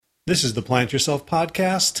This is the Plant Yourself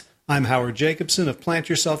Podcast. I'm Howard Jacobson of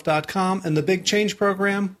PlantYourself.com and the Big Change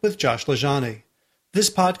Program with Josh LaJaunie. This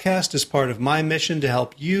podcast is part of my mission to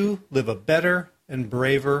help you live a better and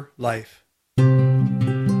braver life.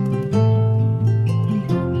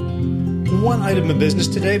 One item of business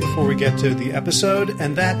today before we get to the episode,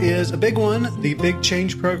 and that is a big one. The Big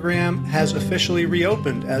Change Program has officially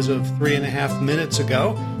reopened as of 3.5 minutes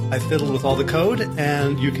ago. I fiddled with all the code,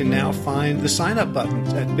 and you can now find the sign-up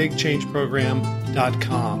buttons at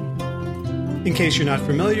bigchangeprogram.com. In case you're not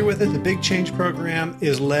familiar with it, the Big Change Program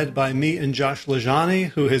is led by me and Josh LaJaunie,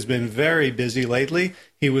 who has been very busy lately.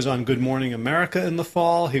 He was on Good Morning America in the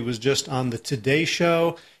fall. He was just on the Today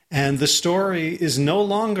Show. And the story is no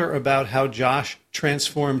longer about how Josh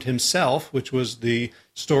transformed himself, which was the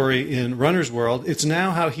story in Runner's World. It's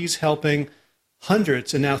now how he's helping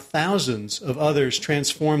hundreds and now thousands of others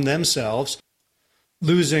transform themselves,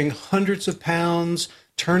 losing hundreds of pounds,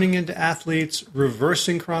 turning into athletes,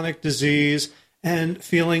 reversing chronic disease, and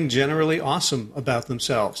feeling generally awesome about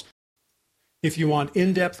themselves. If you want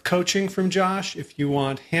in-depth coaching from Josh, if you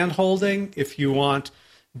want hand-holding, if you want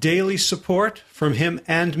daily support from him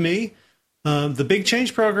and me, the Big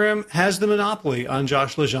Change Program has the monopoly on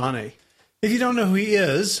Josh LaJaunie. If you don't know who he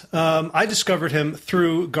is, I discovered him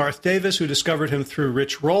through Garth Davis, who discovered him through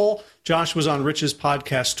Rich Roll. Josh was on Rich's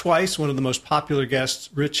podcast twice, one of the most popular guests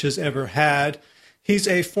Rich has ever had. He's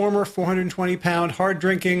a former 420-pound,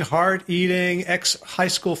 hard-drinking, hard-eating, ex-high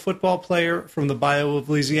school football player from the Bayou of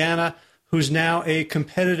Louisiana, who's now a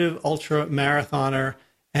competitive ultra-marathoner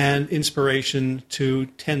and inspiration to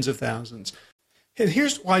tens of thousands. And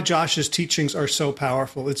here's why Josh's teachings are so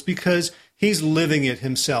powerful. It's because he's living it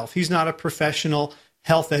himself. He's not a professional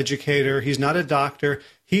health educator. He's not a doctor.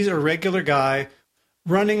 He's a regular guy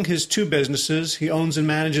running his two businesses. He owns and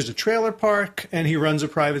manages a trailer park, and he runs a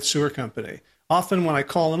private sewer company. Often when I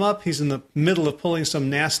call him up, he's in the middle of pulling some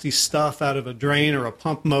nasty stuff out of a drain or a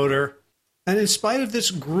pump motor. And in spite of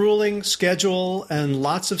this grueling schedule and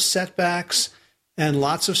lots of setbacks and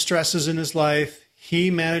lots of stresses in his life,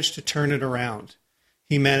 he managed to turn it around.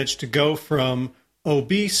 He managed to go from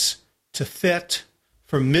obese to fit,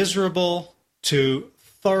 from miserable to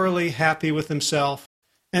thoroughly happy with himself.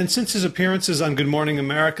 And since his appearances on Good Morning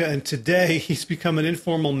America and today, he's become an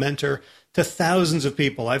informal mentor to thousands of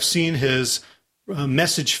people. I've seen his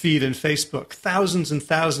message feed in Facebook. Thousands and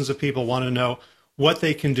thousands of people want to know what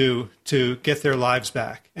they can do to get their lives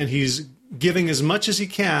back. And he's giving as much as he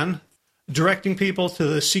can, directing people to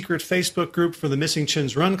the secret Facebook group for the Missing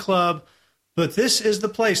Chins Run Club. But this is the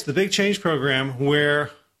place, the Big Change Program,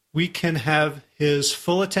 where we can have his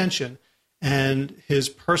full attention and his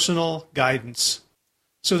personal guidance.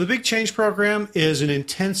 So the Big Change Program is an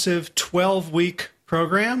intensive 12-week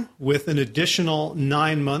program with an additional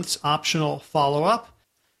 9 months optional follow-up.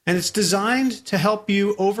 And it's designed to help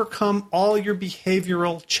you overcome all your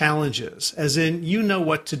behavioral challenges, as in you know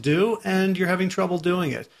what to do and you're having trouble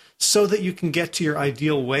doing it, so that you can get to your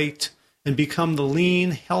ideal weight and become the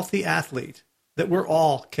lean, healthy athlete that we're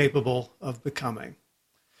all capable of becoming.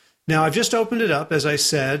 Now, I've just opened it up, as I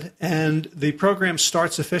said, and the program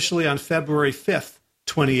starts officially on February 5th,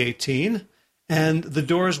 2018, and the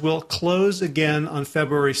doors will close again on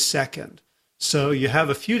February 2nd. So you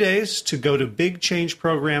have a few days to go to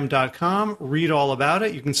bigchangeprogram.com, read all about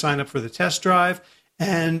it. You can sign up for the test drive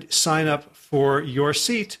and sign up for your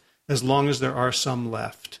seat as long as there are some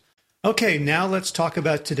left. Okay, now let's talk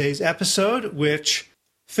about today's episode, which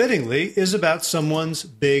fittingly is about someone's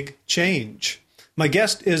big change. My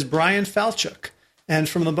guest is Brian Falchuk, and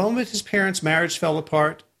from the moment his parents' marriage fell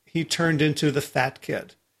apart, he turned into the fat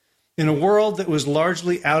kid. In a world that was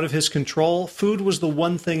largely out of his control, food was the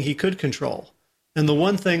one thing he could control, and the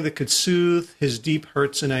one thing that could soothe his deep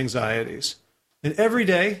hurts and anxieties. And every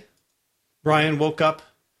day, Brian woke up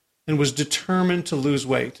and was determined to lose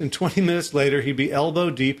weight. And 20 minutes later, he'd be elbow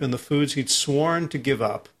deep in the foods he'd sworn to give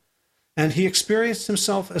up. And he experienced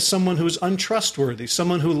himself as someone who was untrustworthy,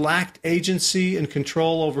 someone who lacked agency and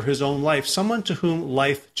control over his own life, someone to whom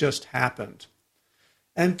life just happened.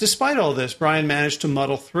 And despite all this, Brian managed to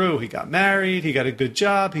muddle through. He got married, he got a good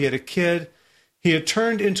job, he had a kid. He had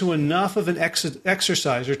turned into enough of an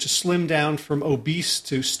exerciser to slim down from obese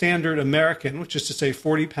to standard American, which is to say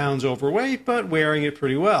 40 pounds overweight, but wearing it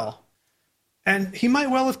pretty well. And he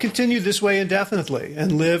might well have continued this way indefinitely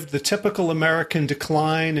and lived the typical American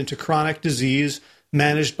decline into chronic disease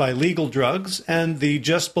managed by legal drugs and the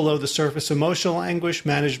just below the surface emotional anguish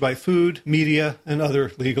managed by food, media, and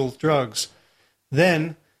other legal drugs.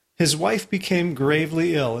 Then his wife became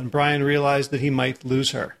gravely ill, and Brian realized that he might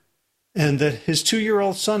lose her, and that his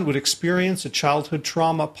 2-year-old son would experience a childhood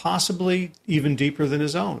trauma possibly even deeper than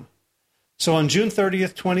his own. So on June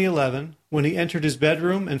 30th, 2011, when he entered his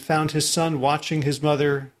bedroom and found his son watching his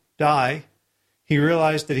mother die, he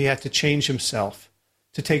realized that he had to change himself,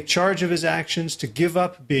 to take charge of his actions, to give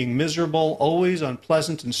up being miserable, always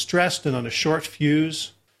unpleasant and stressed and on a short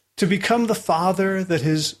fuse, to become the father that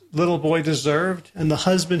his little boy deserved and the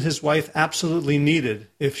husband his wife absolutely needed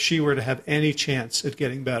if she were to have any chance at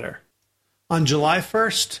getting better. On July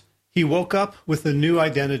 1st, he woke up with a new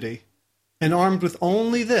identity. And armed with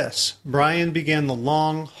only this, Brian began the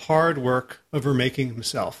long, hard work of remaking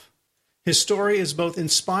himself. His story is both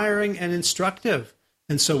inspiring and instructive.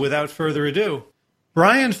 And so without further ado,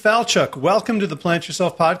 Brian Falchuk, welcome to the Plant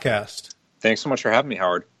Yourself podcast. Thanks so much for having me,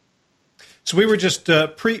 Howard. So we were just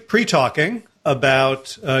pre-talking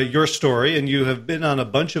about your story, and you have been on a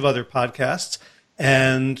bunch of other podcasts.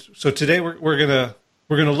 And so today we're gonna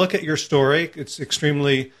look at your story. It's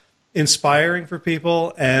extremely inspiring for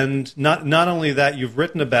people, and not only that, you've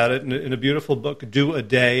written about it in a beautiful book, Do a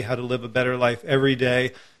Day: How to Live a Better Life Every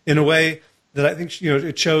Day, in a way that I think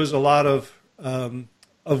it shows a lot of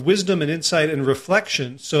wisdom and insight and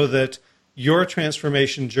reflection, so that your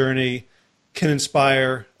transformation journey can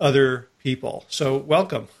inspire other people. So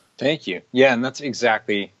welcome. Thank you. Yeah, and that's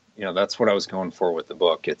exactly that's what I was going for with the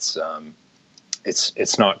book. It's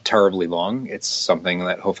not terribly long. It's something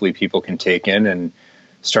that hopefully people can take in and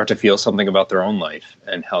start to feel something about their own life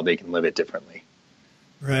and how they can live it differently.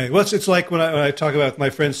 Right. Well, it's like when I talk about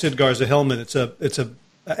my friend Sid Garza Hillman. It's a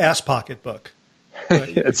ass pocket book.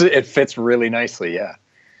 Right? It fits really nicely. Yeah.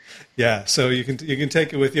 Yeah. So you can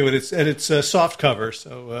take it with you, and it's a soft cover.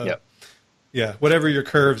 So yep. Yeah, whatever your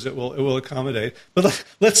curves, it will accommodate. But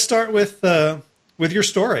let's start with your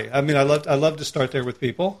story. I mean, I love to start there with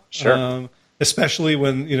people. Sure. Especially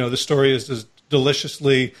when the story is as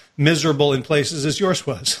deliciously miserable in places as yours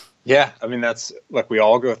was. Yeah, I mean, we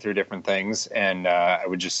all go through different things, and I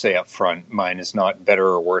would just say up front, mine is not better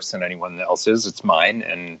or worse than anyone else's. It's mine,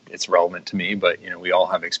 and it's relevant to me, but we all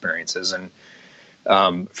have experiences.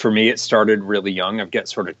 And for me, it started really young. I've got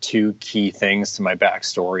sort of two key things to my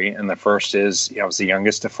backstory, and the first is I was the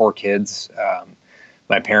youngest of four kids.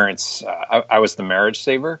 My parents, I was the marriage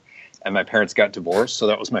saver, and my parents got divorced, so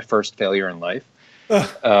that was my first failure in life.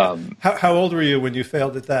 How old were you when you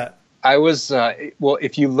failed at that? I was,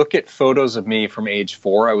 if you look at photos of me from age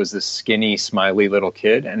 4, I was this skinny, smiley little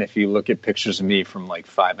kid. And if you look at pictures of me from like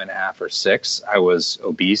 5.5 or 6, I was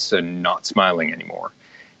obese and not smiling anymore.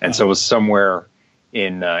 And so it was somewhere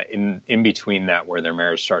in between that where their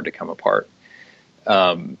marriage started to come apart.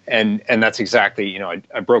 And that's exactly,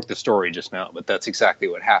 I broke the story just now, but that's exactly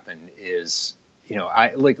what happened is,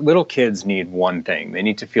 little kids need one thing. They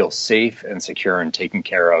need to feel safe and secure and taken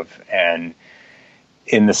care of. And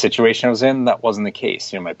in the situation I was in, that wasn't the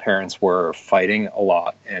case. My parents were fighting a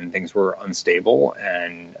lot and things were unstable,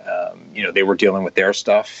 and, they were dealing with their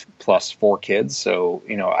stuff plus 4 kids. So,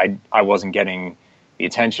 I wasn't getting the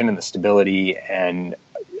attention and the stability, and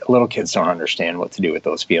little kids don't understand what to do with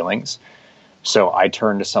those feelings. So I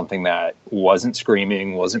turned to something that wasn't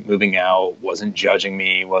screaming, wasn't moving out, wasn't judging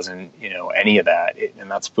me, wasn't, any of that.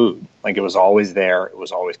 And that's food. Like, it was always there. It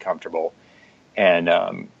was always comfortable. And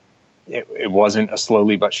it wasn't a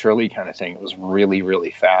slowly but surely kind of thing. It was really,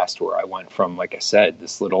 really fast, where I went from, like I said,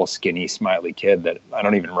 this little skinny, smiley kid that I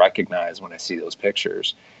don't even recognize when I see those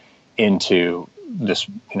pictures, into this,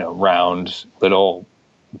 round little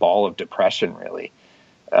ball of depression, really.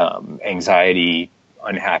 Anxiety,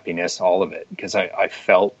 unhappiness, all of it, because I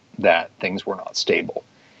felt that things were not stable.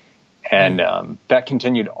 And that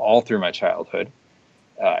continued all through my childhood.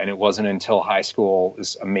 And it wasn't until high school,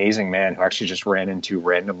 this amazing man who actually just ran into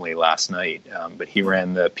randomly last night, but he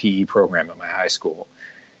ran the PE program at my high school.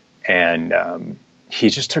 And he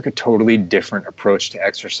just took a totally different approach to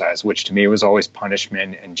exercise, which to me was always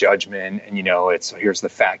punishment and judgment. And, it's, here's the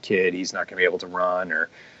fat kid, he's not going to be able to run, or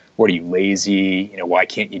what are you, lazy? Why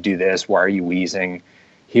can't you do this? Why are you wheezing?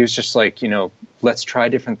 He was just like, let's try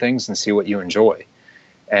different things and see what you enjoy.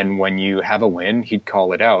 And when you have a win, he'd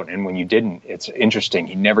call it out. And when you didn't, it's interesting.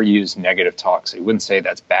 He never used negative talk. So he wouldn't say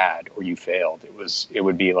that's bad or you failed. It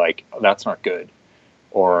would be like, oh, that's not good.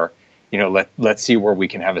 Or, let's see where we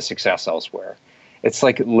can have a success elsewhere. It's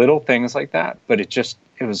like little things like that, but it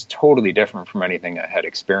was totally different from anything I had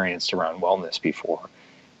experienced around wellness before.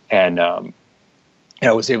 And,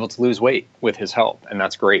 I was able to lose weight with his help, and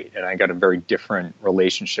that's great. And I got a very different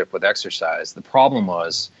relationship with exercise. The problem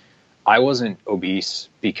was I wasn't obese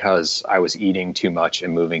because I was eating too much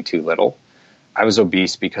and moving too little. I was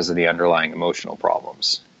obese because of the underlying emotional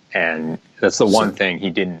problems. And that's the one thing he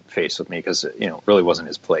didn't face with me, because, it really wasn't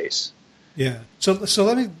his place. Yeah. So,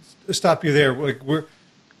 let me stop you there. Like,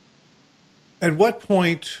 at what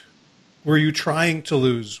point were you trying to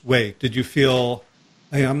lose weight? Did you feel?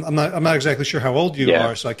 I'm not exactly sure how old you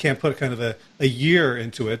are, so I can't put kind of a year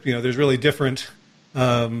into it. There's really different,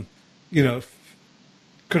 kind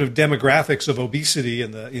of demographics of obesity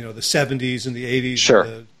in the the 70s and the 80s, Sure.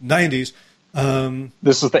 and the 90s.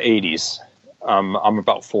 This is the 80s. I'm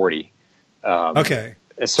about 40. Okay.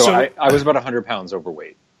 So I was about 100 pounds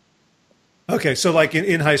overweight. Okay, so like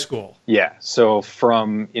in high school. Yeah. So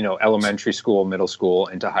from elementary school, middle school,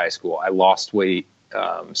 into high school, I lost weight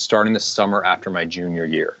starting the summer after my junior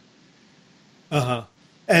year.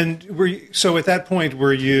 And so at that point,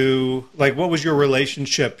 were you like, what was your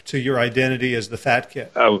relationship to your identity as the fat kid?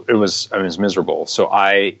 I was miserable. So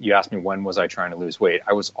you asked me, when was I trying to lose weight?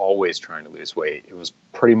 I was always trying to lose weight. It was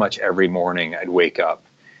pretty much every morning I'd wake up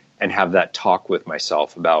and have that talk with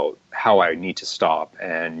myself about how I need to stop,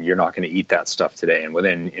 and you're not going to eat that stuff today. And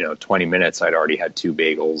within 20 minutes, I'd already had 2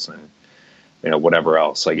 bagels and whatever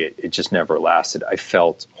else. Like it just never lasted. I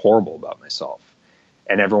felt horrible about myself,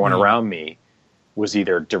 and everyone around me was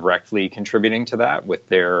either directly contributing to that with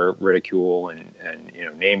their ridicule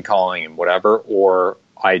and name calling and whatever, or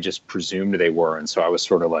I just presumed they were. And so I was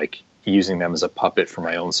sort of like using them as a puppet for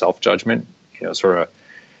my own self-judgment, sort of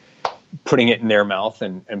putting it in their mouth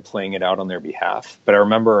and playing it out on their behalf. But I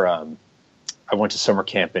remember I went to summer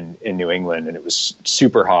camp in New England, and it was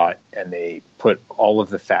super hot, and they put all of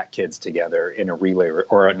the fat kids together in a relay,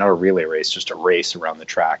 or not a relay race, just a race around the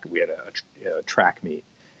track. We had a track meet.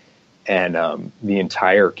 And the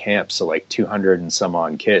entire camp, so like 200 and some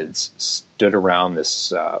odd kids, stood around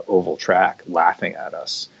this oval track laughing at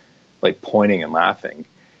us, like pointing and laughing.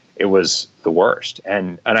 It was the worst.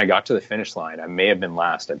 And I got to the finish line. I may have been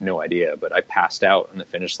last. I have no idea. But I passed out on the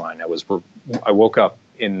finish line. I woke up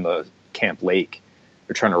in the camp lake.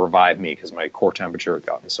 They're trying to revive me because my core temperature had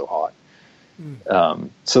gotten so hot.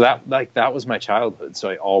 So that was my childhood. So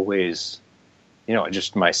I always...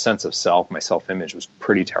 my sense of self, my self-image was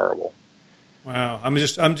pretty terrible. Wow. I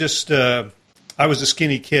was a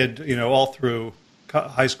skinny kid, all through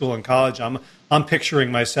high school and college. I'm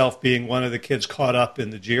picturing myself being one of the kids caught up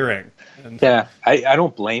in the jeering. Yeah. I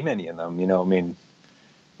don't blame any of them.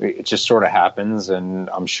 It just sort of happens, and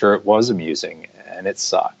I'm sure it was amusing, and it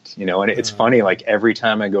sucked, and it's funny, like every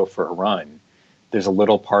time I go for a run, there's a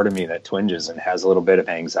little part of me that twinges and has a little bit of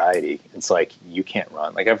anxiety. It's like, you can't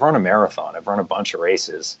run. Like, I've run a marathon. I've run a bunch of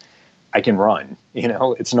races. I can run,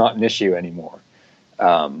 it's not an issue anymore.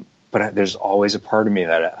 But there's always a part of me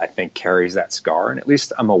that I think carries that scar, and at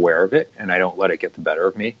least I'm aware of it, and I don't let it get the better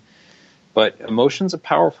of me. But emotion's a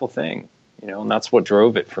powerful thing, and that's what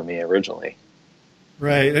drove it for me originally.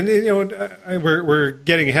 Right. And, we're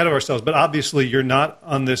getting ahead of ourselves, but obviously you're not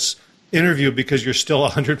on this interview because you're still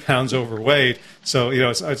 100 pounds overweight. So,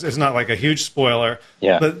 it's not like a huge spoiler.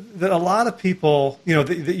 Yeah. But that a lot of people,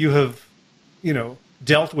 that you have,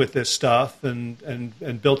 dealt with this stuff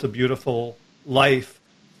and built a beautiful life.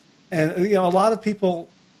 And, a lot of people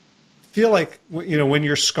feel like, when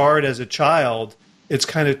you're scarred as a child, it's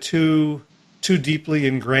kind of too deeply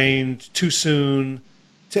ingrained, too soon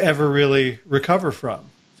to ever really recover from.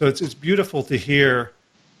 So it's beautiful to hear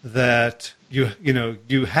that you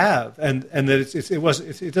have, and that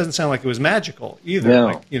it doesn't sound like it was magical either.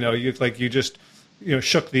 No. Like, you just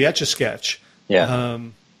shook the Etch-a-Sketch. Yeah.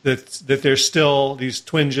 That there's still these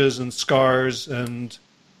twinges and scars, and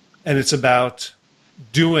it's about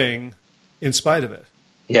doing in spite of it.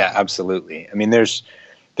 Yeah, absolutely. I mean, there's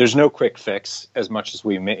no quick fix as much as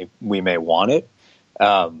we may want it.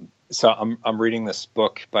 So I'm reading this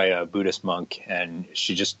book by a Buddhist monk, and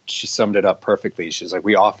she summed it up perfectly. She's like,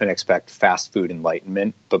 we often expect fast food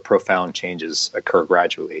enlightenment, but profound changes occur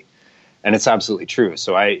gradually. And it's absolutely true.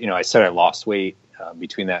 So I said I lost weight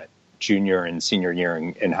between that junior and senior year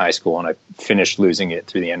in high school, and I finished losing it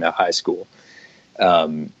through the end of high school.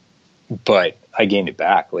 But I gained it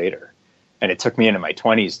back later, and it took me into my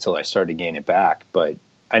 20s till I started gaining it back. But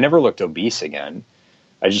I never looked obese again.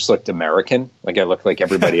 I just looked American, like I looked like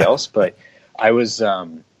everybody else. But I was,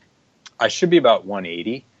 I should be about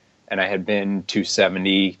 180, and I had been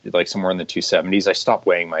 270, like somewhere in the 270s. I stopped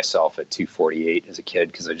weighing myself at 248 as a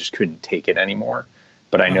kid because I just couldn't take it anymore.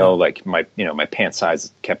 But I know, like, my pant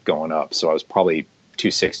size kept going up, so I was probably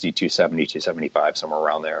 260, 270, 275, somewhere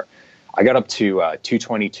around there. I got up to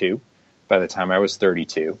 222 by the time I was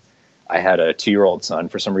 32. I had a 2-year-old son.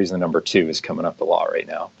 For some reason, the number 2 is coming up a lot right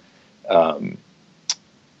now.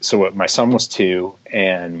 So my son was 2,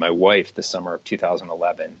 and my wife, the summer of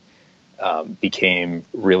 2011, became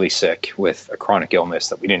really sick with a chronic illness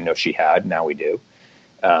that we didn't know she had. Now we do.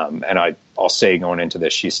 And I'll say going into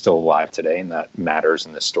this, she's still alive today, and that matters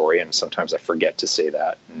in this story. And sometimes I forget to say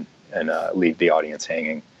that and leave the audience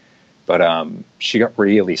hanging. But she got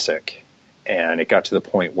really sick, and it got to the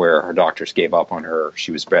point where her doctors gave up on her.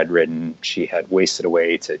 She was bedridden. She had wasted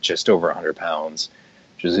away to just over 100 pounds.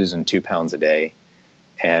 She was losing 2 pounds a day.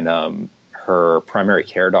 And her primary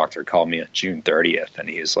care doctor called me on June 30th, and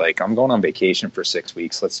he was like, I'm going on vacation for 6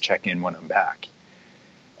 weeks. Let's check in when I'm back.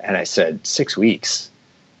 And I said, 6 weeks?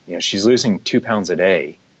 You know, she's losing 2 pounds a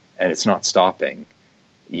day, and it's not stopping.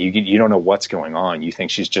 You don't know what's going on. You think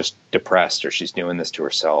she's just depressed or she's doing this to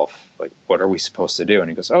herself. Like, what are we supposed to do? And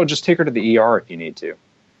he goes, oh, just take her to the ER if you need to.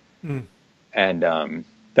 Mm. And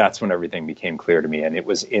that's when everything became clear to me. And it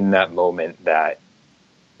was in that moment that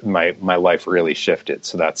my life really shifted.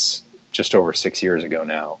 So that's just over 6 years ago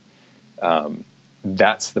now.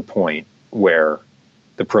 That's the point where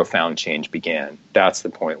the profound change began. That's the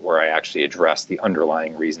point where I actually addressed the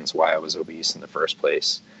underlying reasons why I was obese in the first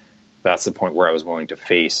place. That's the point where I was willing to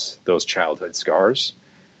face those childhood scars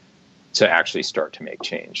to actually start to make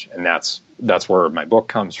change. And that's where my book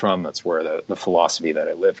comes from. That's where the philosophy that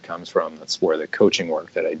I live comes from. That's where the coaching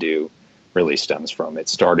work that I do really stems from. It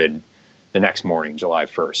started the next morning, July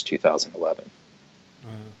 1st, 2011.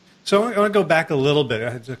 So I want to go back a little bit. I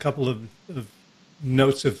had a couple of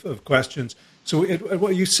notes of questions. So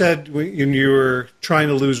what you said when you were trying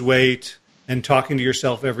to lose weight and talking to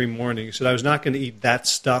yourself every morning, you said, I was not going to eat that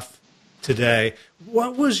stuff today.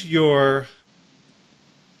 What was your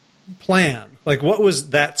plan? Like, what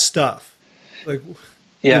was that stuff? Like,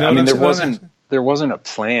 yeah, you know, I mean, there wasn't a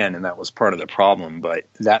plan, and that was part of the problem. But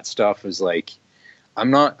that stuff was like,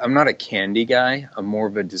 I'm not a candy guy. I'm more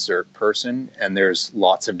of a dessert person, and there's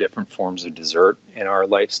lots of different forms of dessert in our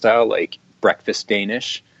lifestyle, like breakfast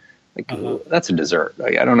Danish. Like, that's a dessert.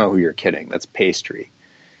 Like, I don't know who you're kidding. That's pastry.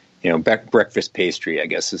 You know, breakfast pastry, I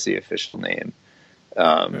guess, is the official name.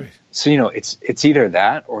 Right. So, you know, it's either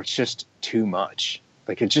that or it's just too much.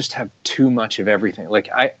 Like, it just have too much of everything. Like,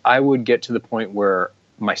 I would get to the point where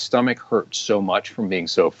my stomach hurt so much from being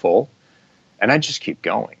so full, and I'd just keep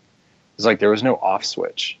going. It's like there was no off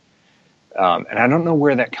switch. And I don't know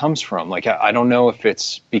where that comes from. Like, I don't know if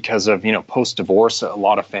it's because of, you know, post-divorce, a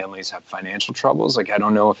lot of families have financial troubles. Like, I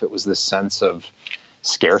don't know if it was this sense of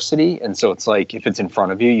scarcity. And so it's like, if it's in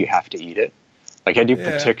front of you, you have to eat it. Like, I do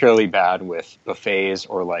particularly bad with buffets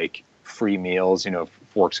or like free meals. You know,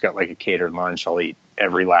 if work's got like a catered lunch, I'll eat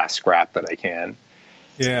every last scrap that I can.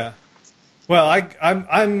 Yeah. Well,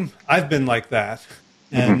 I've been like that.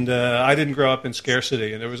 And I didn't grow up in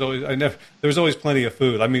scarcity, and there was always plenty of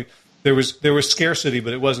food. I mean, there was scarcity,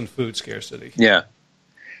 but it wasn't food scarcity. Yeah,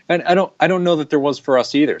 and I don't know that there was for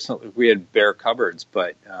us either. It's not like we had bare cupboards,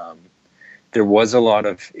 but there was a lot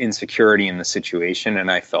of insecurity in the situation,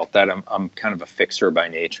 and I felt that I'm kind of a fixer by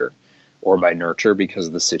nature or by nurture because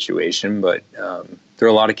of the situation. But there are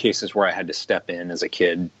a lot of cases where I had to step in as a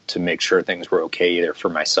kid to make sure things were okay, either for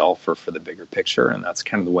myself or for the bigger picture, and that's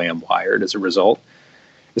kind of the way I'm wired as a result.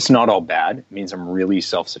 It's not all bad. It means I'm really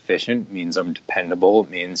self-sufficient. It means I'm dependable. It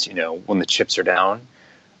means, you know, when the chips are down,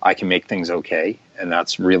 I can make things okay, and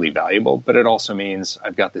that's really valuable. But it also means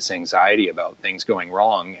I've got this anxiety about things going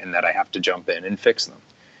wrong and that I have to jump in and fix them.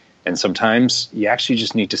 And sometimes you actually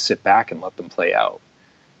just need to sit back and let them play out.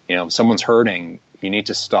 You know, if someone's hurting, you need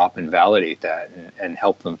to stop and validate that and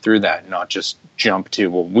help them through that, not just jump to,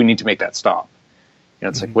 well, we need to make that stop. You know,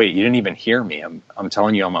 it's like, wait, you didn't even hear me. I'm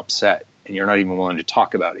telling you I'm upset. And you're not even willing to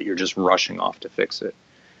talk about it. You're just rushing off to fix it.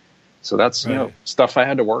 So that's, you know, stuff I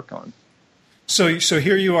had to work on. So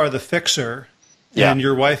here you are, the fixer, and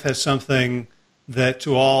your wife has something that,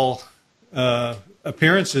 to all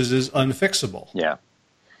appearances, is unfixable. Yeah.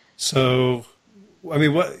 So, I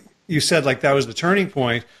mean, what you said, like, that was the turning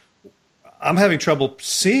point. I'm having trouble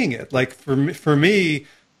seeing it. Like, for me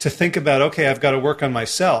to think about, okay, I've got to work on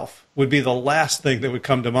myself, would be the last thing that would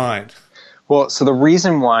come to mind. Well, so the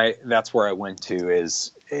reason why that's where I went to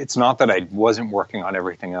is, it's not that I wasn't working on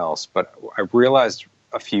everything else, but I realized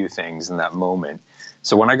a few things in that moment.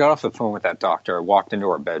 So when I got off the phone with that doctor, I walked into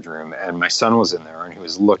our bedroom, and my son was in there, and he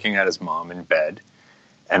was looking at his mom in bed.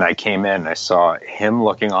 And I came in and I saw him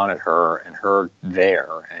looking on at her and her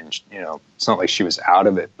there. And, you know, it's not like she was out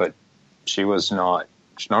of it, but she's not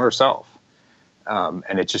herself.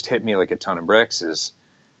 And it just hit me like a ton of bricks is,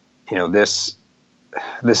 you know, this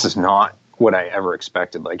is not what I ever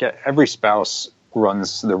expected. Like, every spouse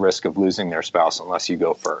runs the risk of losing their spouse unless you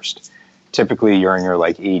go first. Typically, you're in your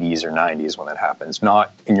like 80s or 90s when that happens,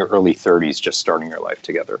 not in your early 30s, just starting your life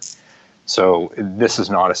together. So this is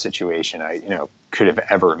not a situation I, you know, could have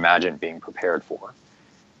ever imagined being prepared for.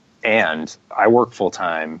 And I work full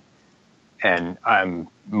time, and I'm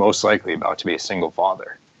most likely about to be a single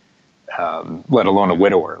father, let alone a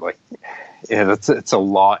widower. Like, Yeah, it's a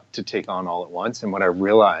lot to take on all at once. And what I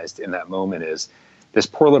realized in that moment is this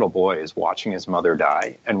poor little boy is watching his mother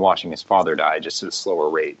die and watching his father die just at a slower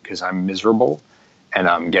rate, because I'm miserable and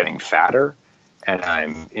I'm getting fatter and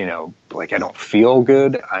I'm, like, I don't feel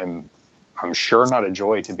good. I'm sure not a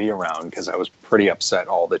joy to be around, because I was pretty upset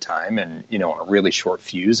all the time and, on a really short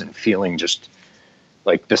fuse, and feeling just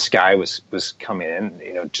like the sky was coming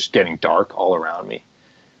in, just getting dark all around me.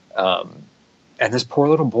 And this poor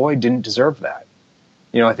little boy didn't deserve that.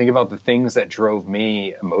 I think about the things that drove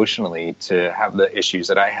me emotionally to have the issues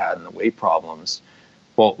that I had and the weight problems.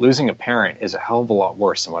 Well, losing a parent is a hell of a lot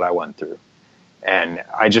worse than what I went through. And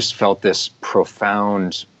I just felt this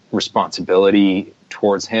profound responsibility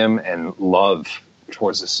towards him and love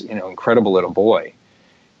towards this, incredible little boy.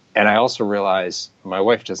 And I also realized my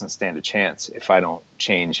wife doesn't stand a chance if I don't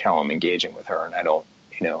change how I'm engaging with her. And I don't,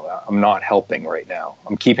 I'm not helping right now.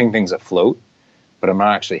 I'm keeping things afloat, but I'm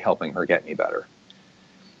not actually helping her get me better.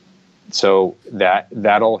 So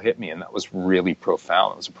that all hit me, and that was really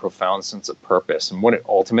profound. It was a profound sense of purpose. And what it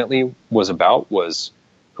ultimately was about was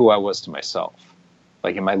who I was to myself.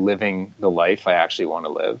 Like, am I living the life I actually want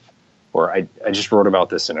to live? Or I just wrote about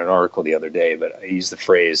this in an article the other day, but I used the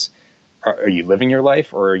phrase, are you living your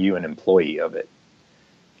life, or are you an employee of it?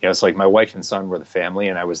 It's like my wife and son were the family,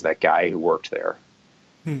 and I was that guy who worked there.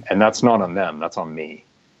 And that's not on them, that's on me.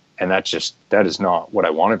 And that is not what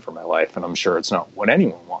I wanted for my life. And I'm sure it's not what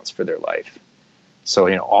anyone wants for their life.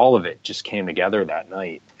 So, all of it just came together that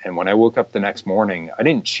night. And when I woke up the next morning, I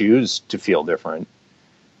didn't choose to feel different.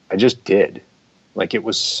 I just did. Like, it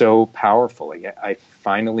was so powerful. Like, I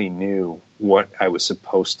finally knew what I was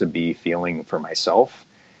supposed to be feeling for myself.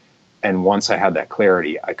 And once I had that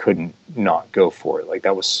clarity, I couldn't not go for it. Like,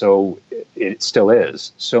 that was it still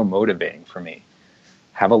is so motivating for me.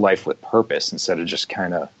 Have a life with purpose instead of just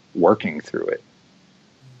kind of working through it.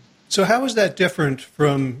 So how is that different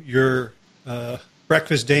from your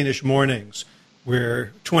breakfast Danish mornings,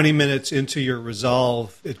 where 20 minutes into your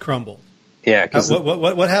resolve, it crumbled? Yeah.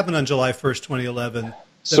 What happened on July 1st, 2011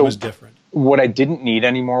 that was different? What I didn't need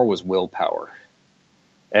anymore was willpower.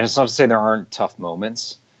 And it's not to say there aren't tough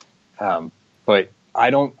moments, but I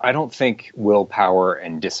don't think willpower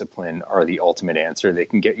and discipline are the ultimate answer. They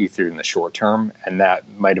can get you through in the short term, and that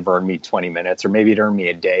might have earned me 20 minutes, or maybe it earned me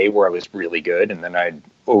a day where I was really good, and then I'd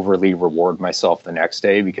overly reward myself the next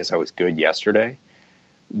day because I was good yesterday.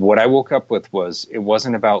 What I woke up with was, it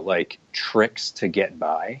wasn't about like tricks to get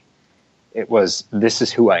by. It was, this is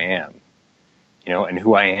who I am, and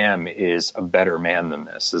who I am is a better man than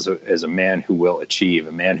this, as a man who will achieve,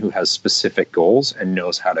 a man who has specific goals and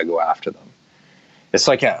knows how to go after them. It's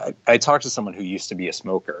like, I talked to someone who used to be a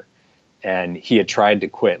smoker, and he had tried to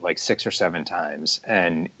quit like 6 or 7 times.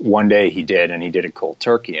 And one day he did, and he did it cold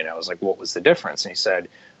turkey. And I was like, what was the difference? And he said,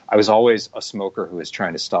 I was always a smoker who was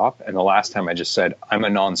trying to stop. And the last time I just said, I'm a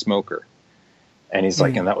non-smoker. And he's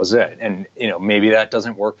like, and that was it. And, maybe that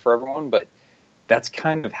doesn't work for everyone, but that's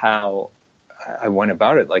kind of how I went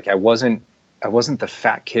about it. Like, I wasn't the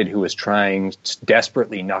fat kid who was trying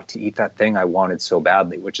desperately not to eat that thing I wanted so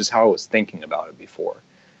badly, which is how I was thinking about it before.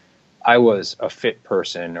 I was a fit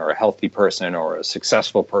person, or a healthy person, or a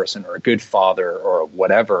successful person, or a good father, or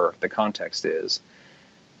whatever the context is,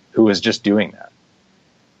 who was just doing that.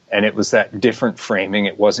 And it was that different framing.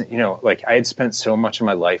 It wasn't, like, I had spent so much of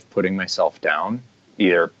my life putting myself down,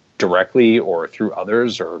 either directly or through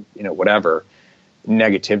others, or, whatever,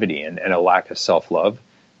 negativity and a lack of self-love.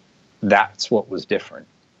 That's what was different.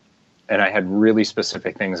 And I had really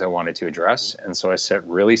specific things I wanted to address. And so I set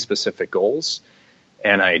really specific goals,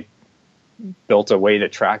 and I built a way to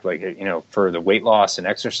track, like, for the weight loss and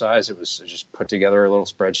exercise, it was just put together a little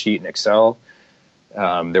spreadsheet in Excel.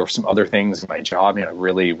 There were some other things in my job. I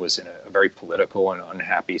really was in a very political and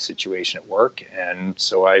unhappy situation at work. And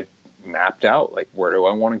so I mapped out, like, where do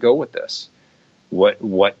I want to go with this?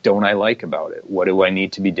 What don't I like about it? What do I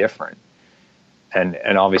need to be different?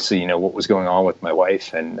 And obviously, what was going on with my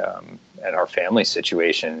wife and our family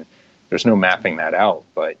situation, there's no mapping that out.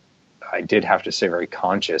 But I did have to stay very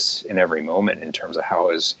conscious in every moment in terms of how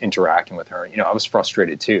I was interacting with her. I was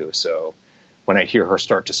frustrated too. So when I hear her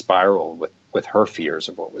start to spiral with her fears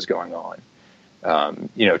of what was going on,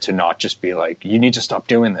 to not just be like, you need to stop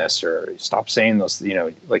doing this, or stop saying those,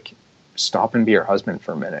 like, stop and be her husband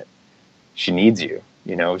for a minute. She needs you.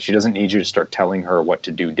 She doesn't need you to start telling her what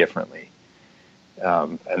to do differently.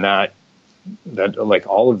 And that like,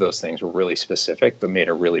 all of those things were really specific, but made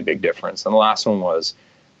a really big difference. And the last one was,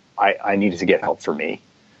 I needed to get help for me.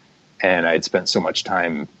 And I'd spent so much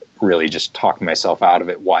time really just talking myself out of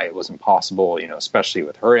it, why it wasn't possible, especially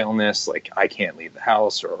with her illness. Like, I can't leave the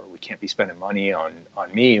house, or we can't be spending money on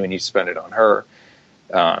me. We need to spend it on her.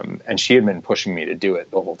 And she had been pushing me to do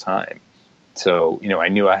it the whole time. So, I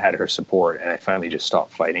knew I had her support, and I finally just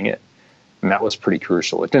stopped fighting it. And that was pretty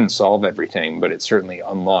crucial. It didn't solve everything, but it certainly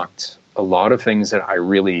unlocked a lot of things that I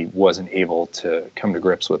really wasn't able to come to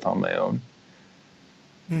grips with on my own.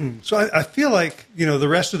 So I feel like, the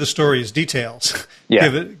rest of the story is details. Yeah.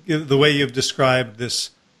 Give the way you've described this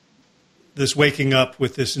waking up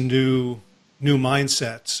with this new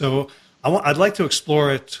mindset. So I'd like to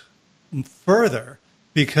explore it further,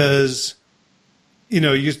 because,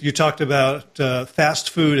 you talked about fast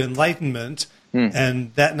food enlightenment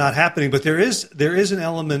and that not happening, but there is an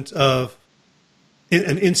element of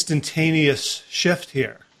an instantaneous shift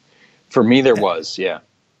here. For me, there was, yeah.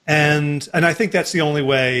 And I think that's the only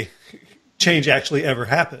way change actually ever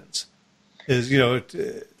happens. Is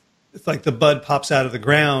it's like the bud pops out of the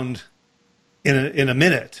ground in a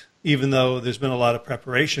minute, even though there's been a lot of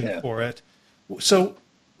preparation for it. So,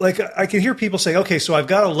 like, I can hear people say, okay, so I've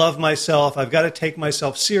got to love myself, I've got to take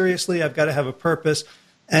myself seriously, I've got to have a purpose,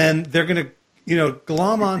 and they're going to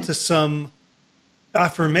glom onto some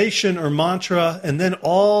affirmation or mantra, and then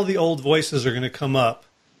all the old voices are going to come up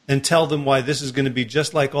and tell them why this is going to be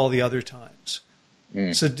just like all the other times.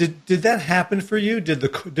 So did that happen for you? Did the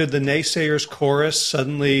naysayers chorus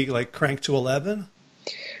suddenly crank to 11?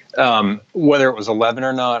 Whether it was 11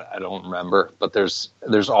 or not, I don't remember, but there's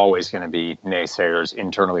always going to be naysayers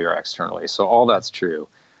internally or externally. So all that's true.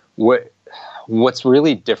 What's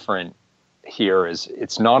really different here is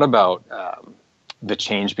it's not about the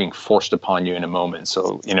change being forced upon you in a moment.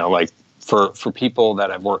 So, for people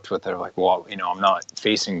that I've worked with, they're like, well, I'm not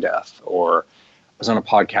facing death. Or I was on a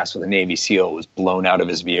podcast with a Navy SEAL who was blown out of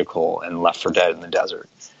his vehicle and left for dead in the desert.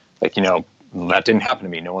 That didn't happen to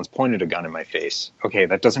me. No one's pointed a gun in my face. Okay,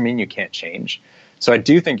 that doesn't mean you can't change. So I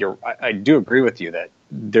do think I do agree with you that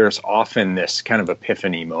there's often this kind of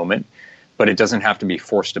epiphany moment, but it doesn't have to be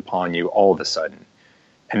forced upon you all of a sudden.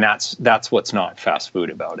 And that's what's not fast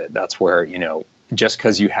food about it. That's where, just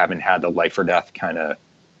because you haven't had the life or death kind of,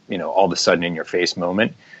 all of a sudden in your face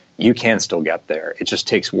moment, you can still get there. It just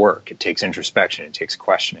takes work. It takes introspection. It takes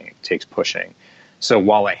questioning. It takes pushing. So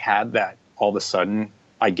while I had that all of a sudden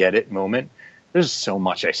I get it moment, there's so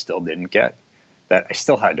much I still didn't get that I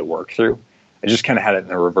still had to work through. I just kind of had it in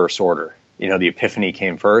the reverse order. The epiphany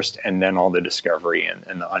came first, and then all the discovery and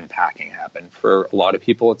the unpacking happened. For a lot of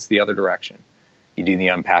people, it's the other direction. You do the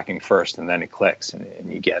unpacking first, and then it clicks,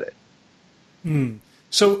 and you get it.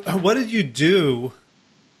 So what did you do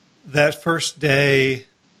that first day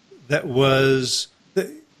that was, that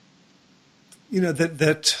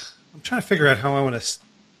I'm trying to figure out how I want to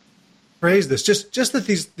phrase this. Just that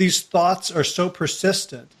these thoughts are so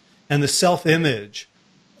persistent, and the self-image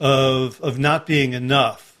of not being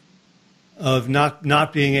enough, of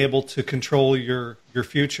not being able to control your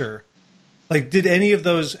future. Did any of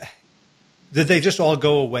those, did they just all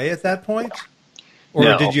go away at that point? Or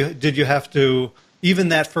No. did you have to, even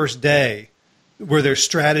that first day, were there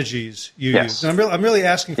strategies you used? And I'm really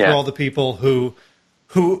asking for all the people who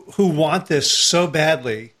want this so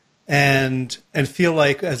badly and feel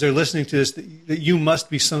like, as they're listening to this, that you must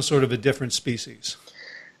be some sort of a different species.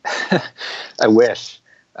 I wish.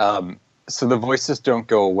 So the voices don't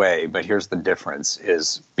go away, but here's the difference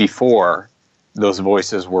is before, those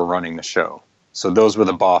voices were running the show. So those were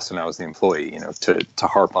the boss and I was the employee, to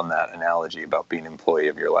harp on that analogy about being an employee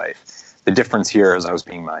of your life. The difference here is I was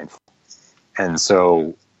being mindful. And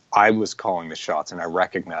so I was calling the shots, and I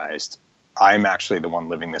recognized I'm actually the one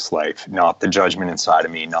living this life, not the judgment inside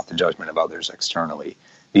of me, not the judgment of others externally.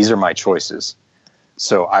 These are my choices.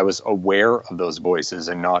 So I was aware of those voices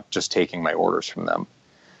and not just taking my orders from them.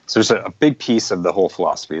 So there's a big piece of the whole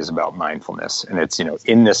philosophy is about mindfulness. And it's,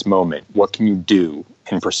 in this moment, what can you do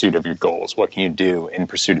in pursuit of your goals? What can you do in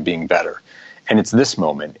pursuit of being better? And it's this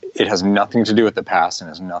moment. It has nothing to do with the past and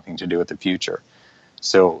has nothing to do with the future.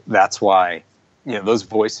 So that's why, those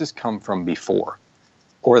voices come from before,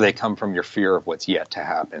 or they come from your fear of what's yet to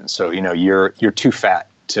happen. So, you're too fat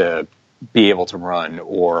to be able to run,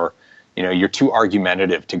 or, you're too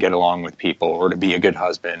argumentative to get along with people, or to be a good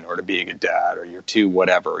husband, or to be a good dad, or you're too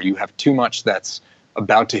whatever. You have too much that's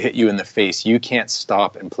about to hit you in the face. You can't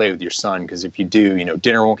stop and play with your son, because if you do,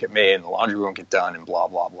 dinner won't get made and the laundry won't get done and blah,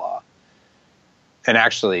 blah, blah. And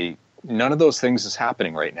actually, none of those things is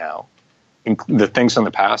happening right now. The things from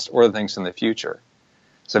the past or the things from the future.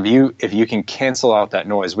 So if you can cancel out that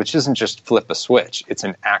noise, which isn't just flip a switch, it's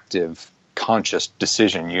an active, conscious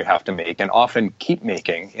decision you have to make and often keep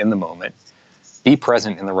making in the moment. Be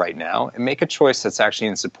present in the right now and make a choice that's actually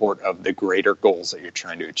in support of the greater goals that you're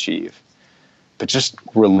trying to achieve. But just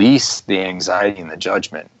release the anxiety and the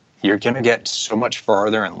judgment. You're going to get so much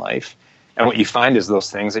farther in life. And what you find is those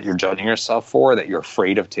things that you're judging yourself for, that you're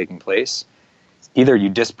afraid of taking place, either you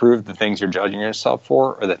disprove the things you're judging yourself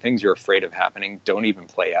for, or the things you're afraid of happening don't even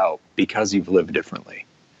play out because you've lived differently.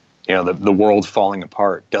 You know, the world falling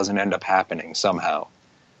apart doesn't end up happening somehow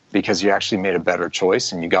because you actually made a better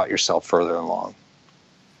choice and you got yourself further along.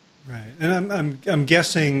 Right. And I'm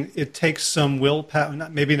guessing it takes some willpower,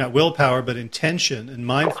 maybe not willpower, but intention and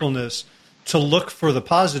mindfulness to look for the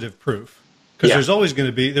positive proof. Because there's always going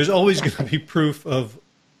to be proof of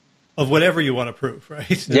whatever you want to prove,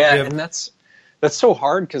 right? Yeah, and that's so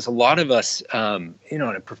hard because a lot of us, in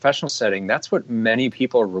a professional setting, that's what many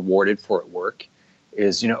people are rewarded for at work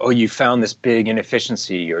is, you found this big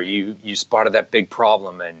inefficiency, or you spotted that big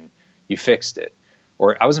problem and you fixed it.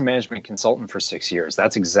 Or I was a management consultant for 6 years.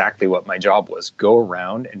 That's exactly what my job was. Go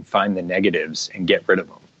around and find the negatives and get rid of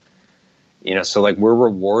them. So like we're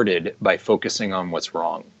rewarded by focusing on what's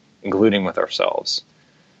wrong, including with ourselves.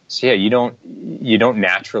 So yeah, you don't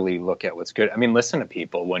naturally look at what's good. I mean, listen to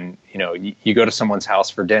people when, you go to someone's house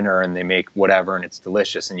for dinner and they make whatever and it's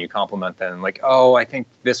delicious and you compliment them like, oh, I think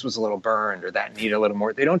this was a little burned or that needed a little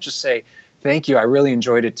more. They don't just say, thank you, I really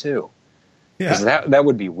enjoyed it too. Because that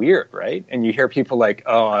would be weird, right? And you hear people like,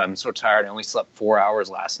 oh, I'm so tired. I only slept 4 hours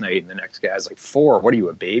last night. And the next guy's like, 4? What are you,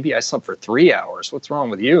 a baby? I slept for 3 hours. What's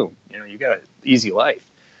wrong with you? You got an easy life.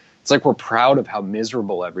 It's like we're proud of how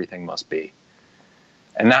miserable everything must be.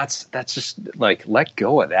 And that's just like, let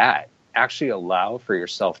go of that. Actually allow for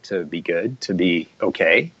yourself to be good, to be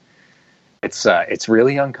okay. It's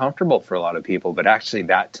really uncomfortable for a lot of people, but actually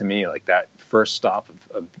that to me, like that first stop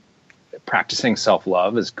of practicing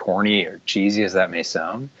self-love, as corny or cheesy as that may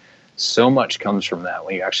sound, so much comes from that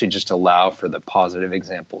when you actually just allow for the positive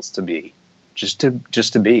examples to be, just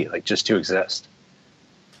to be, like just to exist.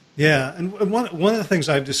 Yeah, and one of the things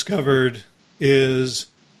I've discovered is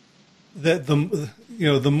that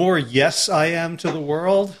the more yes I am to the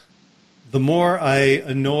world, the more I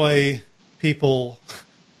annoy people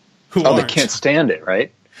who aren't. They can't stand it,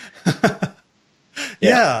 right?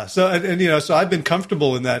 Yeah. So so I've been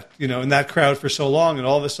comfortable in that in that crowd for so long, and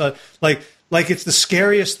all of a sudden, like it's the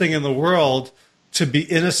scariest thing in the world to be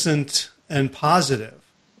innocent and positive.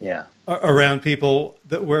 Yeah. Around people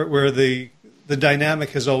that where the dynamic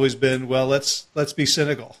has always been, well, let's be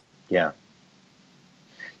cynical. Yeah.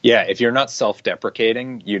 Yeah. If you're not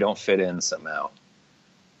self-deprecating, you don't fit in somehow.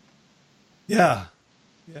 Yeah.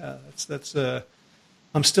 Yeah. That's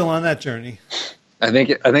I'm still on that journey. I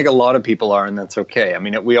think a lot of people are, and that's okay. I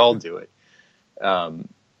mean, we all do it.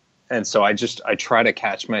 And so I try to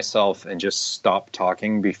catch myself and just stop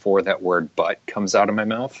talking before that word "but" comes out of my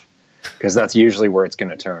mouth, because that's usually where it's going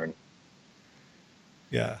to turn.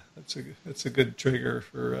 Yeah, that's a good trigger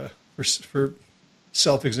for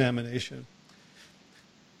self-examination.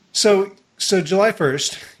 So July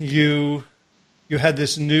 1st, you had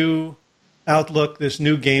this new outlook, this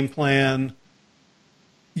new game plan.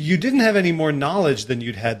 You didn't have any more knowledge than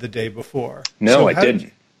you'd had the day before. No, I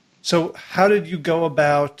didn't. So how did you go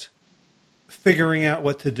about figuring out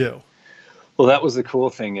what to do? Well, that was the cool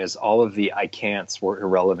thing, is all of the I can'ts were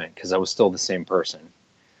irrelevant because I was still the same person.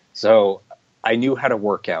 So I knew how to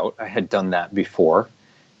work out. I had done that before,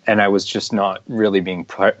 and I was just not really being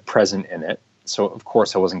present in it. So of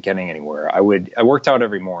course I wasn't getting anywhere. I worked out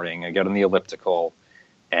every morning. I got on the elliptical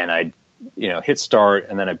and I'd hit start,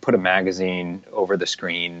 and then I'd put a magazine over the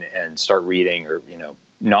screen and start reading, or,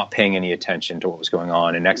 not paying any attention to what was going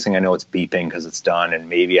on. And next thing I know, it's beeping because it's done. And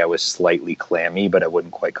maybe I was slightly clammy, but I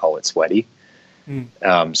wouldn't quite call it sweaty.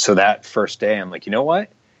 So that first day, I'm like, you know what?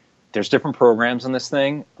 There's different programs on this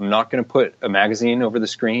thing. I'm not going to put a magazine over the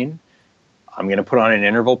screen. I'm going to put on an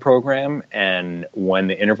interval program. And when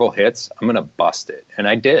the interval hits, I'm going to bust it. And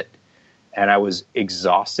I did. And I was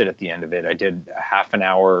exhausted at the end of it. I did a half an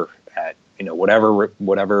hour at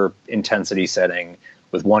whatever intensity setting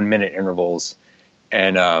with 1 minute intervals.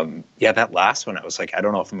 And that last one, I was like, I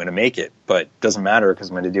don't know if I'm going to make it, but it doesn't matter because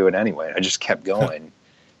I'm going to do it anyway. I just kept going.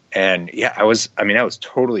 And I was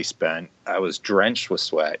totally spent. I was drenched with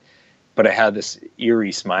sweat, but I had this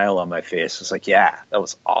eerie smile on my face. I was like, yeah, that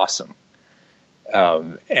was awesome.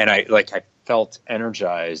 And I felt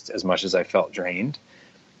energized as much as I felt drained.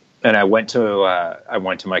 And I went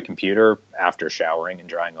to my computer after showering and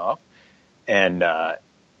drying off, and I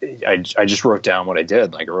just wrote down what I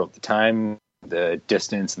did. Like, I wrote the time, the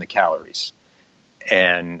distance, and the calories.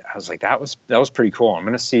 And I was like, that was pretty cool. I'm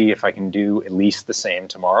going to see if I can do at least the same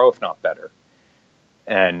tomorrow, if not better.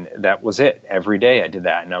 And that was it. Every day I did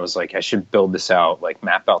that. And I was like, I should build this out, like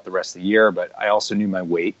map out the rest of the year. But I also knew my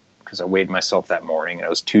weight because I weighed myself that morning and I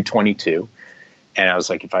was 222. And I was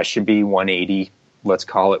like, if I should be 180, let's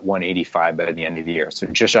call it 185 by the end of the year. So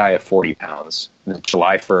just shy of 40 pounds,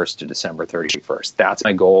 July 1st to December 31st. That's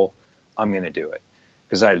my goal. I'm going to do it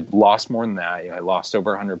because I lost more than that. I lost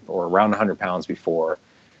over 100 or around 100 pounds before.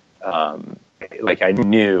 Like I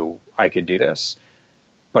knew I could do this.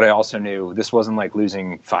 But I also knew this wasn't like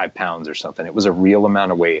losing 5 pounds or something. It was a real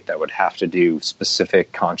amount of weight that would have to do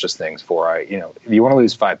specific conscious things for if you want to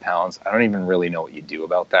lose 5 pounds, I don't even really know what you do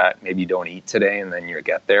about that. Maybe you don't eat today and then you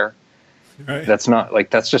get there. Right.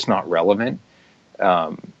 That's just not relevant.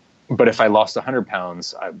 But if I lost 100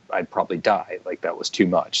 pounds, I'd probably die. Like that was too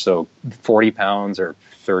much. So 40 pounds or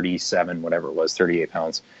 37, whatever it was, 38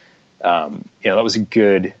 pounds. That was a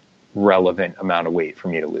good relevant amount of weight for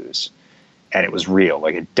me to lose. And it was real.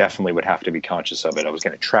 Like it definitely would have to be conscious of it. I was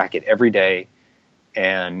going to track it every day.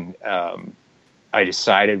 And I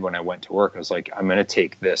decided when I went to work, I was like, I'm going to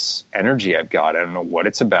take this energy I've got. I don't know what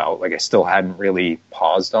it's about. Like I still hadn't really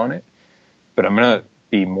paused on it, but I'm going to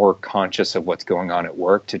be more conscious of what's going on at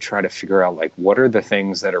work to try to figure out like, what are the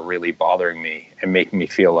things that are really bothering me and making me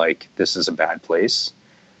feel like this is a bad place?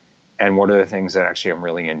 And what are the things that actually I'm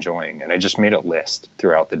really enjoying? And I just made a list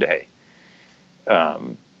throughout the day.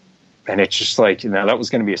 And it's just like, that was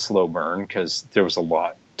going to be a slow burn because there was a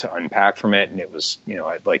lot to unpack from it. And it was,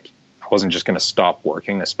 I wasn't just going to stop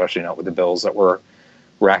working, especially not with the bills that were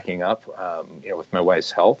racking up, with my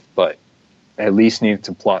wife's health, but I at least needed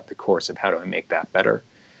to plot the course of how do I make that better.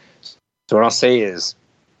 So what I'll say is,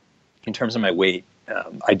 in terms of my weight,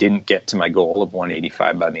 I didn't get to my goal of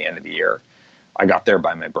 185 by the end of the year. I got there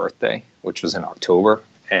by my birthday, which was in October.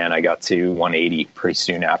 And I got to 180 pretty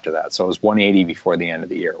soon after that. So I was 180 before the end of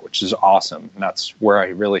the year, which is awesome. And that's where I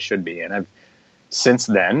really should be. And since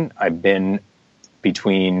then, I've been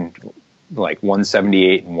between like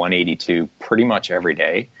 178 and 182 pretty much every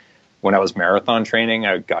day. When I was marathon training,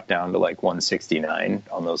 I got down to like 169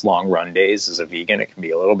 on those long run days. As a vegan, it can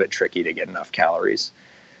be a little bit tricky to get enough calories.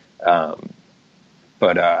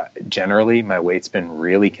 But generally, my weight's been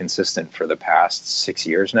really consistent for the past 6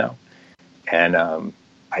 years now. And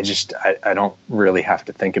I don't really have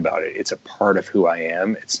to think about it. It's a part of who I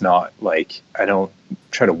am. It's not like I don't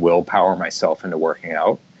try to willpower myself into working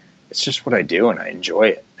out. It's just what I do and I enjoy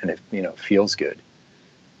it. And it feels good.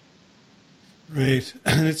 Right.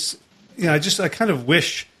 And it's, I kind of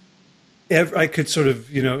wish I could sort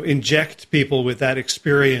of, inject people with that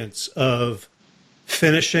experience of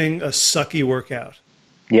finishing a sucky workout.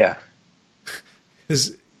 Yeah.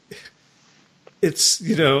 Because it's,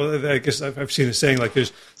 I guess I've seen a saying like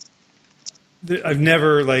I've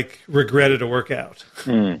never like regretted a workout.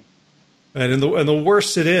 And the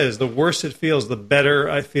worse it is, the worse it feels, the better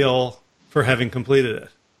I feel for having completed it.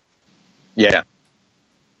 Yeah.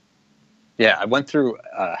 Yeah. I went through,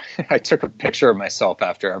 I took a picture of myself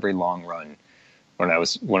after every long run when I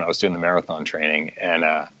was doing the marathon training,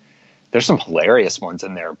 and there's some hilarious ones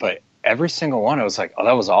in there, but every single one I was like, oh,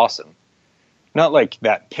 that was awesome. Not like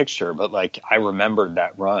that picture, but like I remembered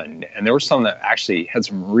that run. And there were some that actually had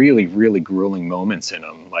some really, really grueling moments in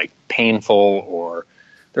them, like painful, or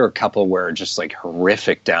there were a couple where just like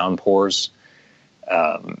horrific downpours,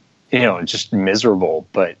 just miserable,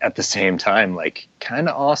 but at the same time, like kind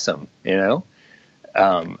of awesome,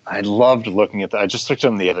 I loved looking at that. I just looked at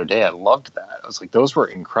them the other day. I loved that. I was like, those were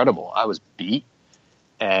incredible. I was beat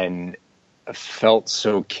and I felt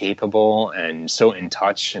so capable and so in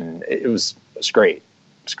touch, and it was great.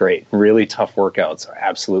 It's great. Really tough workouts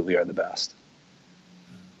absolutely are the best.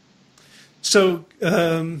 So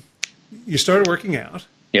you started working out.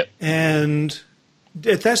 Yep. And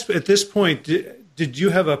at this point, did you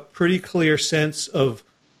have a pretty clear sense of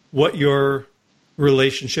what your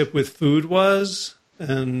relationship with food was,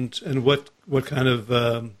 and what kind of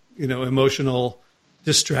emotional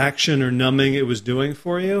distraction or numbing it was doing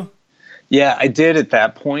for you? Yeah, I did at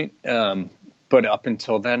that point. But up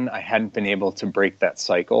until then, I hadn't been able to break that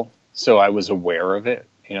cycle. So I was aware of it.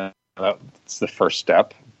 That's the first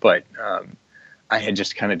step. But I had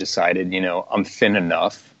just kind of decided, I'm thin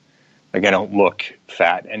enough. Like, I don't look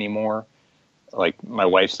fat anymore. Like, my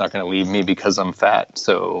wife's not going to leave me because I'm fat.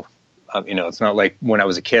 So, it's not like when I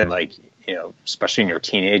was a kid, like, especially in your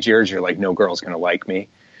teenage years, you're like, no girl's going to like me.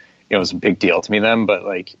 It was a big deal to me then, but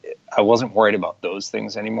like I wasn't worried about those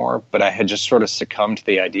things anymore. But I had just sort of succumbed to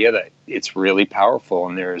the idea that it's really powerful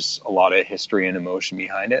and there's a lot of history and emotion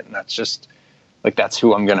behind it. And that's just that's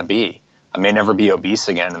who I'm going to be. I may never be obese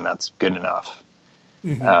again, and that's good enough.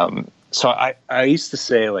 Mm-hmm. So I used to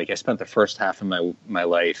say, like, I spent the first half of my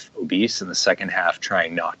life obese and the second half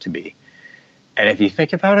trying not to be. And if you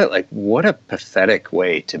think about it, like, what a pathetic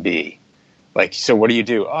way to be. Like, so what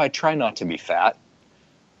do? Oh, I try not to be fat.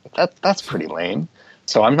 That's pretty lame.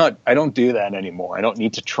 So I don't do that anymore. I don't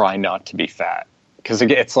need to try not to be fat, because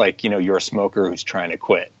it's like, you're a smoker who's trying to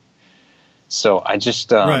quit. So I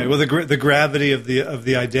just right. Well, the gravity of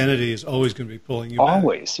the identity is always going to be pulling you back.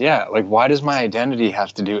 Always, yeah. Like, why does my identity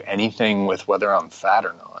have to do anything with whether I'm fat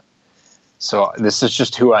or not? So this is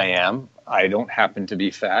just who I am. I don't happen to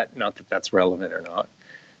be fat. Not that that's relevant or not.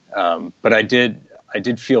 But I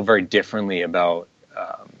did feel very differently about,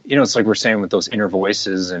 it's like we're saying with those inner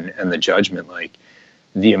voices and the judgment, like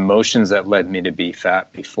the emotions that led me to be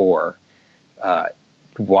fat before.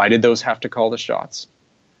 Why did those have to call the shots?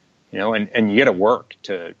 And you got to work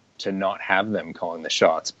to not have them calling the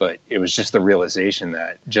shots. But it was just the realization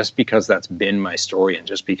that just because that's been my story and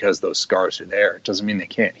just because those scars are there, it doesn't mean they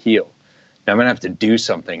can't heal. Now I'm going to have to do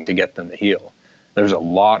something to get them to heal. There's a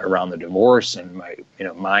lot around the divorce and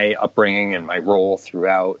my upbringing and my role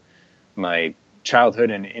throughout my childhood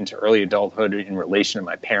and into early adulthood in relation to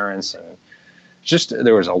my parents. And just,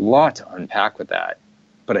 there was a lot to unpack with that,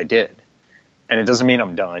 but I did. And it doesn't mean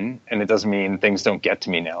I'm done, and it doesn't mean things don't get to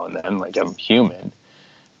me now and then, like I'm human.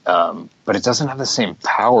 But it doesn't have the same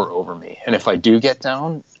power over me. And if I do get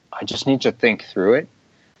down, I just need to think through it,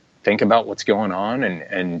 think about what's going on,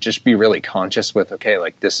 and just be really conscious with, okay,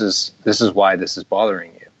 like this is why this is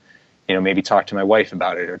bothering you. Maybe talk to my wife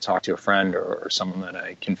about it, or talk to a friend or someone that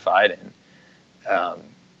I confide in.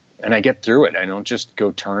 And I get through it. I don't just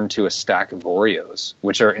go turn to a stack of Oreos,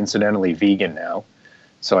 which are incidentally vegan now.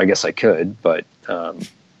 So I guess I could, but I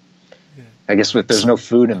guess there's no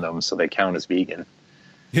food in them, so they count as vegan.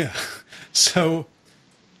 Yeah. So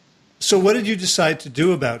what did you decide to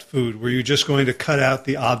do about food? Were you just going to cut out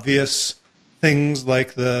the obvious things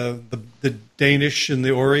like the Danish and the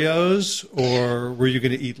Oreos, or were you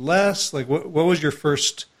going to eat less? Like, what was your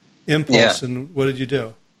first impulse, and what did you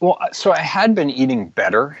do? Well, so I had been eating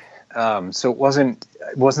better. So it wasn't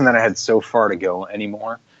that I had so far to go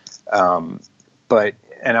anymore.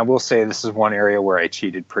 And I will say this is one area where I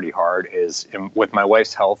cheated pretty hard is with my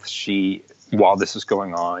wife's health. While this was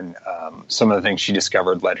going on, some of the things she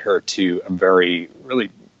discovered led her to a very,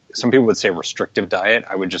 really, some people would say restrictive diet.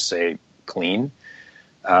 I would just say clean.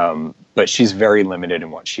 But she's very limited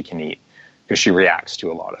in what she can eat because she reacts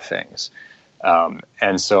to a lot of things.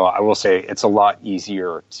 And so I will say it's a lot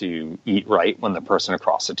easier to eat right when the person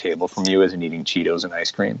across the table from you isn't eating Cheetos and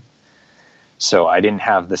ice cream. So I didn't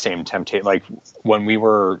have the same temptation. Like when we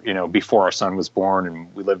were, before our son was born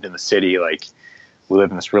and we lived in the city, like we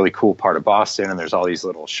live in this really cool part of Boston and there's all these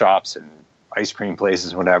little shops and ice cream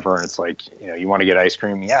places, whatever. And it's like, you want to get ice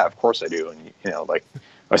cream? Yeah, of course I do. And, like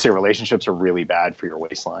I say, relationships are really bad for your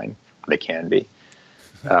waistline. They can be.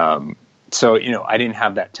 So, I didn't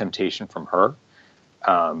have that temptation from her.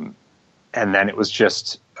 And then it was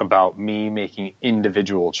just about me making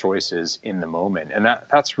individual choices in the moment. And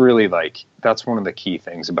that's really that's one of the key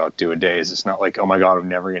things about Do a Day is it's not like, oh my God, I'm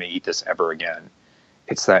never going to eat this ever again.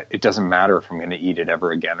 It's that it doesn't matter if I'm going to eat it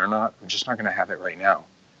ever again or not. I'm just not going to have it right now.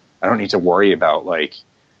 I don't need to worry about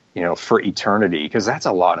for eternity, because that's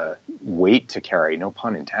a lot of weight to carry, no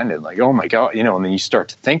pun intended. Like, oh my God, and then you start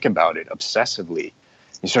to think about it obsessively.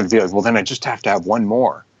 You start to be like, well, then I just have to have one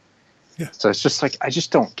more. Yeah. So it's just like, I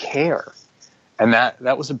just don't care. And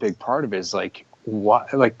that was a big part of it is like,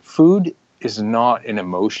 what, like food is not an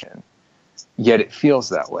emotion, yet it feels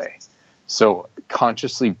that way. So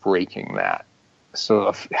consciously breaking that.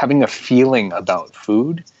 So having a feeling about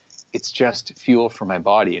food, it's just fuel for my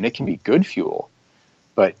body, and it can be good fuel,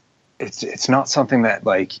 but it's not something that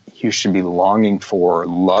like you should be longing for,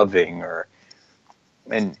 loving,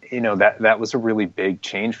 and that was a really big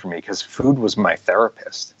change for me because food was my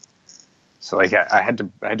therapist. So like I had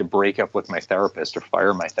to break up with my therapist or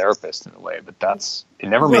fire my therapist in a way, but it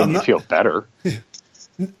never made me feel better.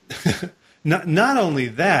 Not only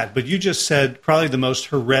that, but you just said probably the most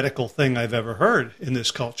heretical thing I've ever heard in this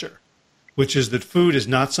culture, which is that food is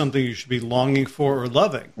not something you should be longing for or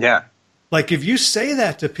loving. Yeah. Like if you say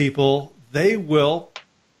that to people, they will,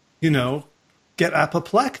 get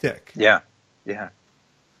apoplectic. Yeah. Yeah.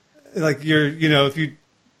 Like if you,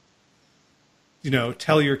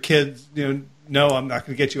 tell your kids, no, I'm not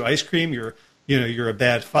going to get you ice cream. You're a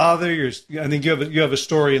bad father. I think you have a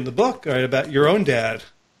story in the book, right, about your own dad.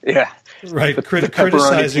 Yeah. Right. The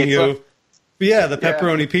criticizing pizza. you. Yeah. The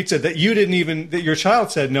pepperoni pizza that you didn't even, that your child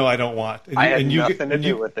said, no, I don't want. I had nothing to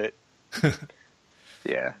do with it.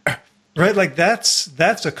 Yeah. Right. Like that's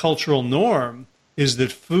a cultural norm, is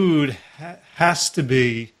that food has to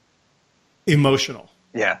be emotional.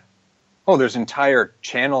 Yeah. Oh, there's entire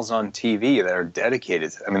channels on TV that are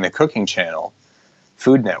dedicated. I mean, the cooking channel,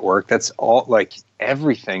 Food Network, that's all, like,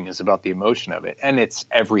 everything is about the emotion of it. And it's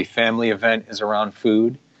every family event is around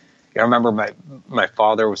food. I remember my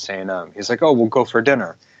father was saying, he's like, oh, we'll go for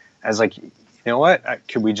dinner. I was like, you know what?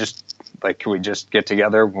 Could we just get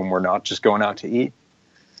together when we're not just going out to eat?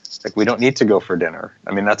 Like, we don't need to go for dinner.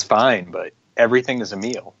 I mean, that's fine, but everything is a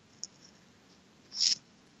meal.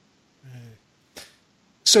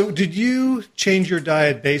 So did you change your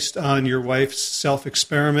diet based on your wife's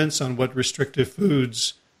self-experiments on what restrictive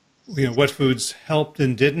foods, what foods helped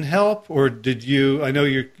and didn't help? Or did you, I know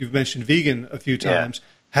you've mentioned vegan a few times. Yeah.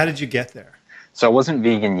 How did you get there? So I wasn't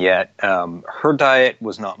vegan yet. Her diet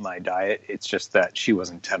was not my diet. It's just that she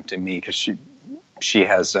wasn't tempting me because she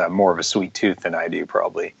has more of a sweet tooth than I do,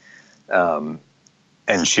 probably. And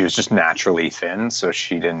she was just naturally thin, so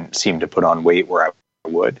she didn't seem to put on weight where I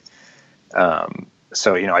would.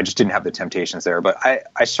 So, I just didn't have the temptations there. But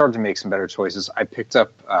I started to make some better choices. I picked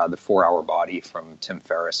up the 4-Hour Body from Tim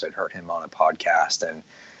Ferriss. I'd heard him on a podcast, and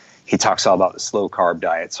he talks all about the slow carb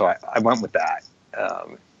diet. So I went with that.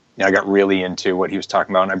 I got really into what he was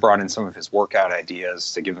talking about, and I brought in some of his workout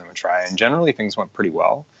ideas to give them a try. And generally, things went pretty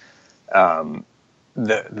well.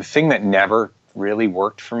 The thing that never really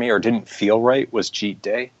worked for me or didn't feel right was cheat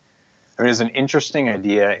day. I mean, it's an interesting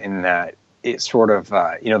idea in that it's sort of,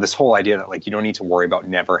 this whole idea that, like, you don't need to worry about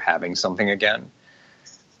never having something again.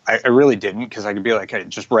 I really didn't, because I could be like, I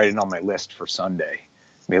just write it on my list for Sunday.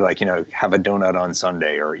 Be like, have a donut on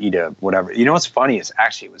Sunday or eat a whatever. What's funny is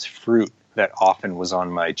actually it was fruit that often was on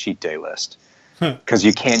my cheat day list, because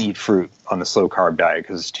you can't eat fruit on the slow carb diet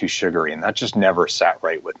because it's too sugary, and that just never sat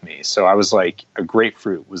right with me. So I was like, a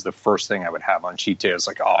grapefruit was the first thing I would have on cheat day. I was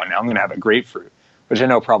like, oh, now I'm going to have a grapefruit, which I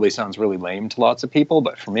know probably sounds really lame to lots of people,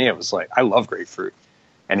 but for me it was like, I love grapefruit,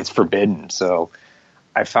 and it's forbidden. So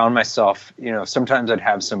I found myself, sometimes I'd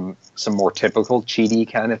have some more typical cheaty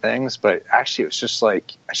kind of things, but actually it was just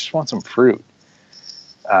like, I just want some fruit.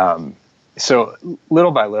 So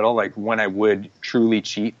little by little, like when I would truly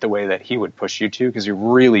cheat the way that he would push you to, because he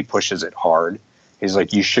really pushes it hard. He's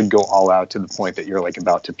like, you should go all out to the point that you're like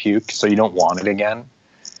about to puke, so you don't want it again,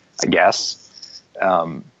 I guess.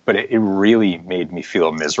 But it really made me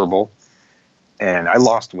feel miserable. And I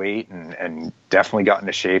lost weight and definitely got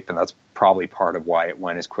into shape, and that's probably part of why it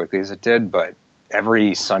went as quickly as it did. But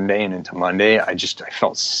every Sunday and into Monday, I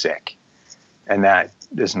felt sick. And that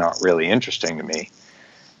is not really interesting to me.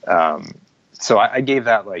 So I gave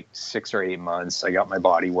that like 6 or 8 months. I got my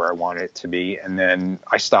body where I wanted it to be, and then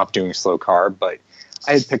I stopped doing slow carb. But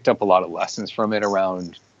I had picked up a lot of lessons from it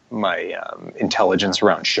around my intelligence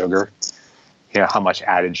around sugar, how much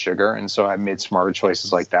added sugar. And so I made smarter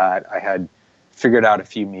choices like that. I had figured out a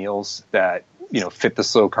few meals that, fit the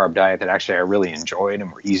slow carb diet that actually I really enjoyed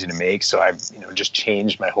and were easy to make. So I've, just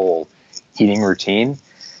changed my whole eating routine.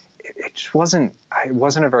 It wasn't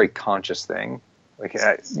a very conscious thing. Like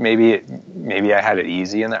maybe I had it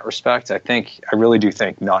easy in that respect. I really do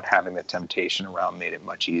think not having the temptation around made it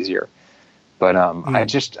much easier. But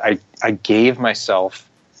I gave myself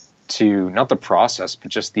to not the process, but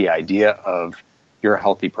just the idea of you're a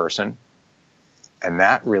healthy person. And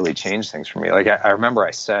that really changed things for me. Like I remember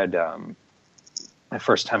I said the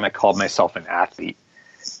first time I called myself an athlete,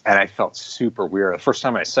 and I felt super weird. The first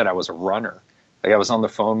time I said I was a runner. Like I was on the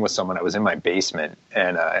phone with someone. I was in my basement,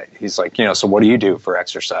 and he's like, so what do you do for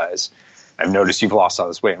exercise? I've noticed you've lost all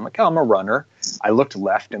this weight. I'm like, oh, I'm a runner. I looked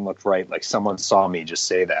left and looked right, like someone saw me just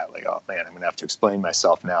say that. Like, oh man, I'm gonna have to explain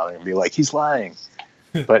myself now. They're gonna be like, he's lying.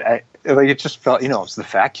 But it just felt, it's the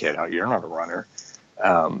fat kid. Oh, you're not a runner.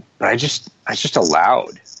 But I just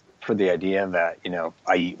allowed for the idea that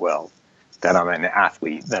I eat well, that I'm an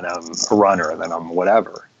athlete, that I'm a runner, that I'm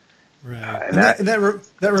whatever. Right, and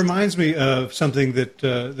that reminds me of something that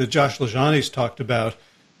Josh LaJaunie's talked about,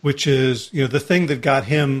 which is the thing that got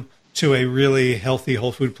him to a really healthy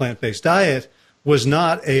whole food plant-based diet was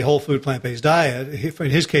not a whole food plant-based diet. In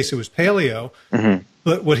his case, it was paleo. Mm-hmm.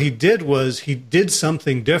 But what he did was he did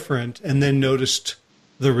something different and then noticed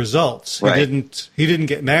the results. Right. He didn't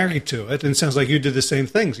get married to it, and it sounds like you did the same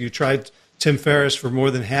things. You tried Tim Ferriss for more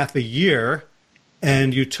than half a year,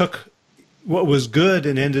 and you took what was good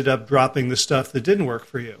and ended up dropping the stuff that didn't work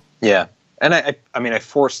for you. Yeah. And I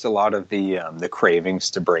forced a lot of the cravings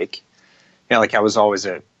to break. Like I was always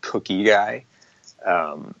a cookie guy.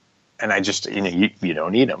 And I just, you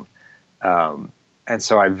don't eat them. And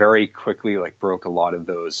so I very quickly broke a lot of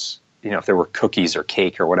those, if there were cookies or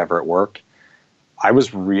cake or whatever at work. I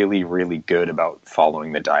was really, really good about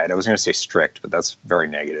following the diet. I was going to say strict, but that's very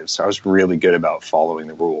negative. So I was really good about following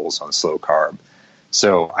the rules on slow carb.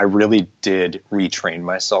 So I really did retrain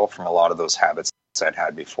myself from a lot of those habits I'd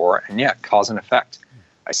had before. And yeah, cause and effect.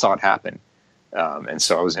 I saw it happen. And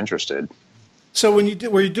so I was interested. So were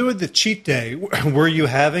you doing the cheat day, were you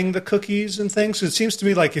having the cookies and things? It seems to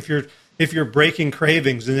me like if you're breaking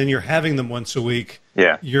cravings and then you're having them once a week,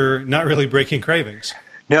 yeah, you're not really breaking cravings.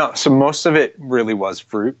 No, so most of it really was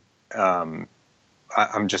fruit. I'm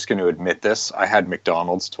just going to admit this. I had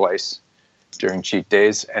McDonald's twice during cheat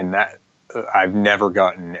days, and that I've never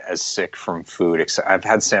gotten as sick from food. Except I've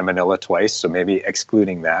had salmonella twice, so maybe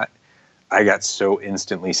excluding that, I got so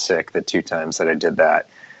instantly sick the 2 times that I did that.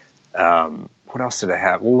 What else did I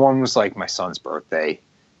have? Well, one was like my son's birthday,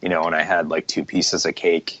 and I had like 2 pieces of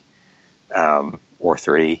cake, or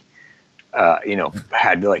 3.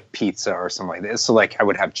 Had like pizza or something like this. So like I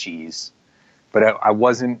would have cheese, but I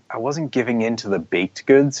wasn't giving in to the baked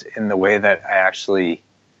goods in the way that I actually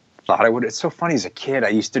thought I would. It's so funny. As a kid, I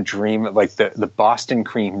used to dream of like the Boston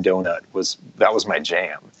cream donut was my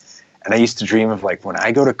jam. And I used to dream of like, when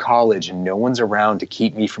I go to college and no one's around to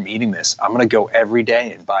keep me from eating this, I'm going to go every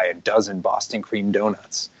day and buy a dozen Boston cream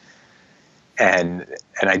donuts. And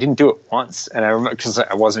I didn't do it once. And I remember, because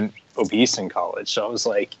I wasn't obese in college. So I was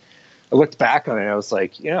like, I looked back on it and I was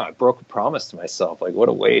like, I broke a promise to myself. Like, what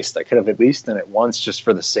a waste. I could have at least done it once just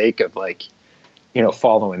for the sake of like,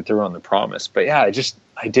 following through on the promise. But yeah,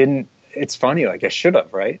 I didn't. It's funny. Like I should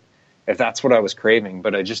have, right? If that's what I was craving,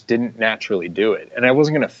 but I just didn't naturally do it. And I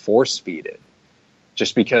wasn't going to force feed it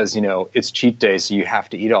just because, it's cheat day. So you have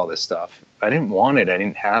to eat all this stuff. I didn't want it. I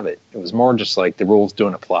didn't have it. It was more just like the rules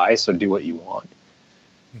don't apply. So do what you want.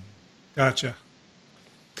 Gotcha.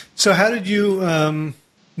 So how did you,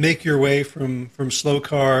 make your way from slow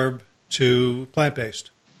carb to plant-based?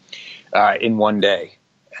 In one day.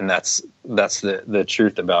 And that's the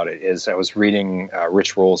truth about it. Is I was reading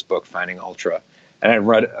Rich Roll's book, Finding Ultra, and I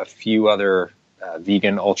read a few other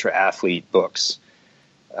vegan ultra athlete books.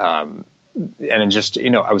 And it just,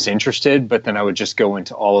 I was interested, but then I would just go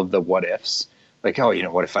into all of the what ifs. Like,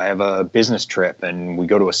 what if I have a business trip and we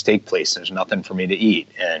go to a steak place and there's nothing for me to eat?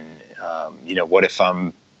 And, what if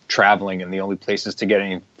I'm traveling and the only places to get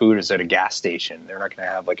any food is at a gas station? They're not going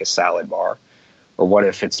to have like a salad bar. Or what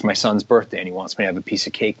if it's my son's birthday and he wants me to have a piece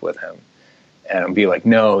of cake with him? And I'll be like,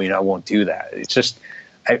 no, I won't do that. It's just,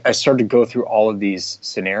 I started to go through all of these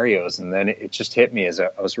scenarios, and then it just hit me as I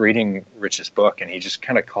was reading Rich's book, and he just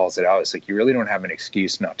kind of calls it out. It's like, you really don't have an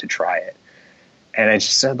excuse not to try it. And I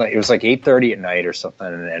just said, like, it was like 8:30 at night or something.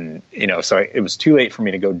 And it was too late for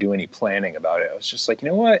me to go do any planning about it. I was just like, you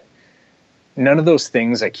know what? None of those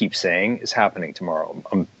things I keep saying is happening tomorrow.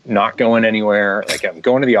 I'm not going anywhere. Like, I'm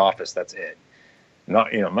going to the office. That's it.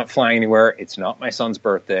 I'm not flying anywhere. It's not my son's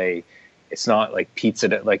birthday. It's not like pizza.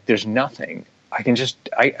 Like, there's nothing. I can just,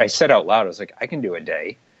 I said out loud, I was like, I can do a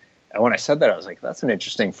day. And when I said that, I was like, that's an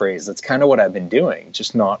interesting phrase. That's kind of what I've been doing,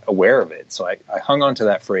 just not aware of it. So I hung on to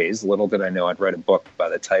that phrase. Little did I know I'd write a book by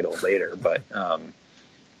the title later. But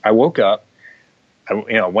I woke up,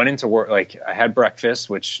 I went into work, like I had breakfast,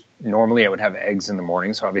 which normally I would have eggs in the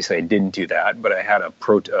morning. So obviously I didn't do that, but I had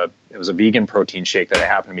it was a vegan protein shake that I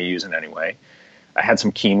happened to be using anyway. I had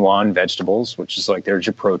some quinoa and vegetables, which is like, there's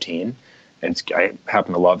your protein. And I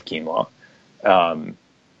happen to love quinoa. And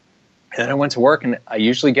then I went to work, and I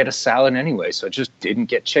usually get a salad anyway. So I just didn't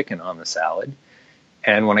get chicken on the salad.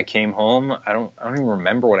 And when I came home, I don't even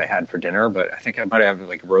remember what I had for dinner, but I think I might have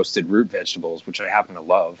like roasted root vegetables, which I happen to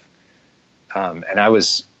love. And I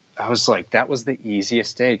was like, that was the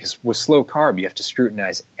easiest day, because with slow carb, you have to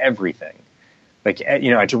scrutinize everything. Like, I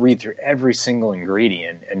had to read through every single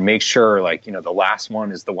ingredient and make sure, like, the last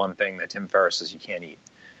one is the one thing that Tim Ferriss says you can't eat.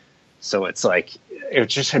 So it's like, it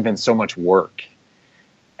just had been so much work.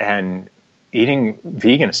 And eating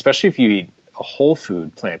vegan, especially if you eat a whole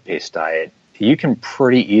food plant-based diet, you can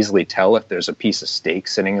pretty easily tell if there's a piece of steak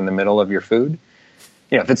sitting in the middle of your food.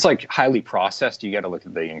 If it's like highly processed, you got to look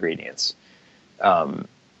at the ingredients. But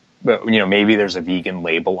maybe there's a vegan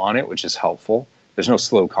label on it, which is helpful. There's no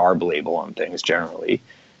slow carb label on things generally.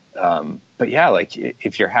 But yeah, like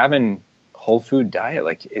if you're having whole food diet,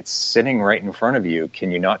 like it's sitting right in front of you,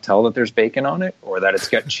 can you not tell that there's bacon on it or that it's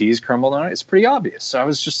got cheese crumbled on it? It's pretty obvious. So I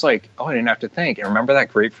was just like, I didn't have to think. And remember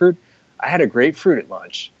that grapefruit? I had a grapefruit at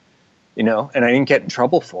lunch, and I didn't get in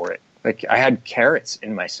trouble for it. Like, I had carrots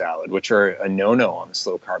in my salad, which are a no-no on the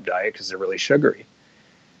slow carb diet because they're really sugary.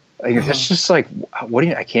 Like, That's just like,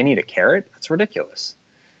 I can't eat a carrot? That's ridiculous.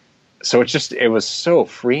 So it was so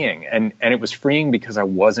freeing. And it was freeing because I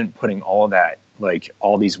wasn't putting all of that, like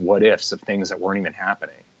all these what ifs of things that weren't even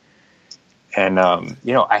happening. And,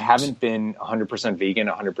 I haven't been 100% vegan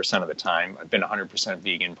 100% of the time. I've been 100%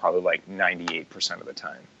 vegan probably like 98% of the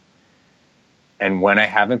time. And when I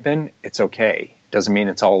haven't been, it's okay. Doesn't mean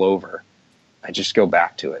it's all over. I just go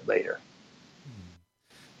back to it later.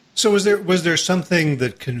 So was there something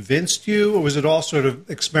that convinced you, or was it all sort of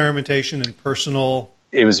experimentation and personal?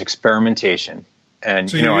 It was experimentation.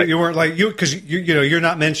 And so you weren't like because you're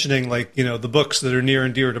not mentioning like the books that are near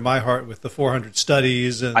and dear to my heart with the 400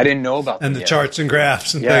 studies and I didn't know about them and the yet. charts and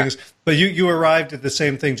graphs and things, but you arrived at the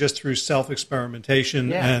same thing just through self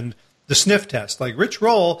experimentation and the sniff test. Like Rich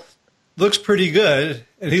Roll looks pretty good,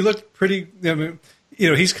 and he looked pretty. I mean,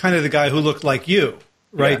 he's kind of the guy who looked like you,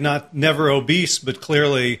 right? Never obese, but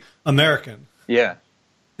clearly American. Yeah.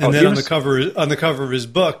 And then on the cover of his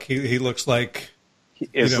book, he looks like.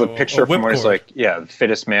 Is the picture from where he's like, the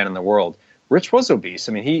fittest man in the world. Rich was obese.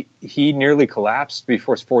 I mean, he nearly collapsed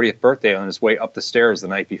before his 40th birthday on his way up the stairs the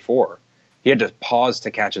night before. He had to pause to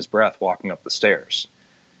catch his breath walking up the stairs.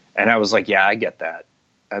 And I was like, yeah, I get that.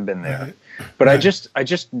 I've been there. Right. But I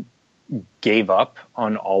just gave up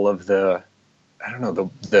on all of the, I don't know,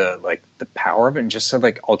 the power of it, and just said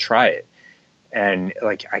like, I'll try it. And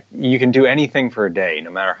like you can do anything for a day, no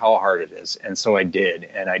matter how hard it is. And so I did,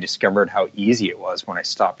 and I discovered how easy it was when I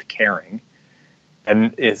stopped caring.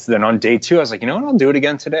 And it's then on day 2, I was like, you know what? I'll do it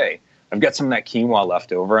again today. I've got some of that quinoa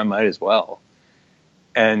left over. I might as well.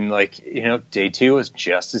 And like day 2 was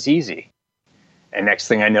just as easy. And next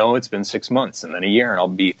thing I know, it's been 6 months, and then a year, and I'll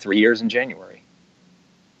be 3 years in January.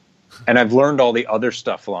 And I've learned all the other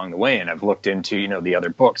stuff along the way, and I've looked into, the other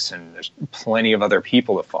books, and there's plenty of other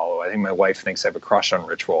people to follow. I think my wife thinks I have a crush on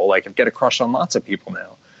Rich Roll. Like, I've got a crush on lots of people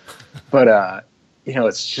now. But,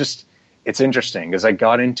 it's interesting because I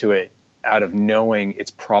got into it out of knowing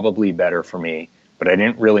it's probably better for me, but I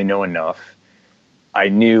didn't really know enough. I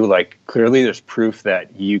knew, like, clearly there's proof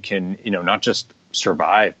that you can, not just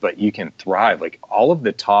survive, but you can thrive. Like, all of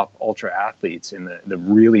the top ultra athletes in the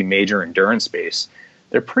really major endurance space,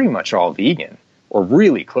 they're pretty much all vegan or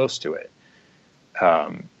really close to it.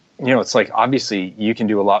 It's like, obviously you can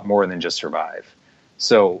do a lot more than just survive.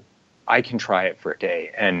 So I can try it for a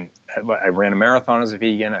day. And I ran a marathon as a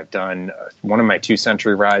vegan. I've done one of my 2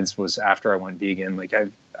 century rides was after I went vegan. Like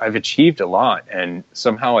I've achieved a lot, and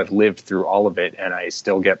somehow I've lived through all of it, and I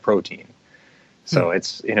still get protein. So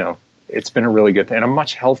it's been a really good thing. And I'm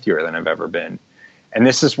much healthier than I've ever been. And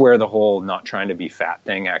this is where the whole not trying to be fat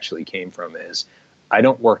thing actually came from, is I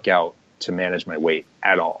don't work out to manage my weight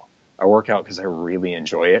at all. I work out because I really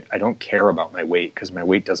enjoy it. I don't care about my weight because my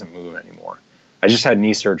weight doesn't move anymore. I just had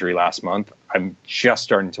knee surgery last month. I'm just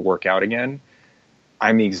starting to work out again.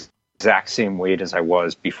 I'm the exact same weight as I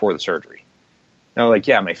was before the surgery. Now,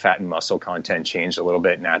 my fat and muscle content changed a little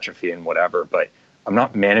bit, and atrophy and whatever, but I'm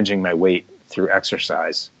not managing my weight through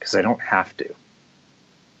exercise because I don't have to.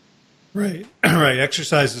 Right. Right.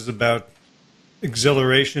 Exercise is about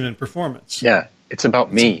exhilaration and performance. Yeah. It's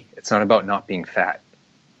about me. It's not about not being fat.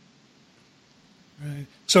 Right.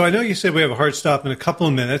 So I know you said we have a hard stop in a couple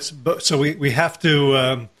of minutes, but so we have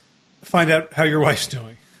to find out how your wife's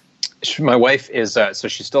doing. My wife is so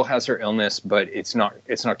she still has her illness, but it's not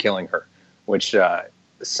killing her, which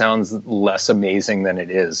sounds less amazing than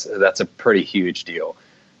it is. That's a pretty huge deal.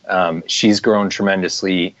 She's grown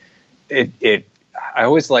tremendously. I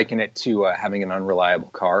always liken it to having an unreliable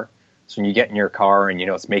car. So when you get in your car and,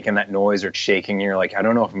 it's making that noise or it's shaking, and you're like, I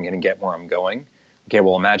don't know if I'm going to get where I'm going. Okay,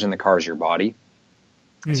 well, imagine the car is your body.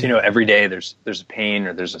 Mm-hmm. So, every day there's a pain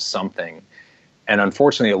or there's a something. And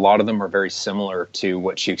unfortunately, a lot of them are very similar to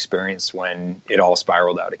what she experienced when it all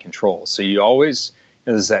spiraled out of control. So you always,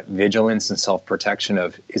 there's that vigilance and self-protection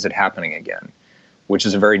of, is it happening again? Which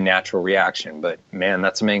is a very natural reaction. But, man,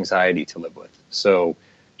 that's some anxiety to live with. So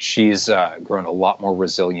she's grown a lot more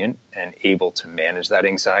resilient and able to manage that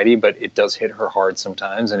anxiety, but it does hit her hard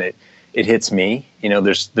sometimes, and it hits me.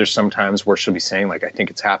 There's some times where she'll be saying, like, I think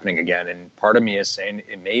it's happening again, and part of me is saying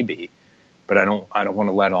it may be, but I don't want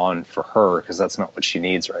to let on for her because that's not what she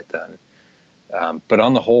needs right then. But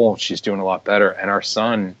on the whole, she's doing a lot better. And our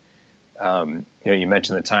son, you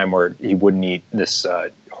mentioned the time where he wouldn't eat this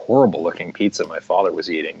horrible looking pizza my father was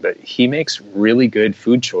eating, but he makes really good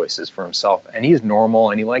food choices for himself, and he's normal,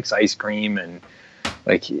 and he likes ice cream, and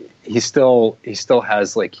like he still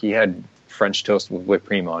has, like, he had French toast with whipped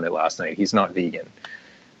cream on it last night. He's not vegan,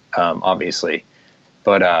 obviously,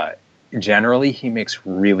 but generally he makes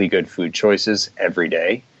really good food choices every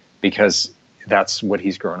day because that's what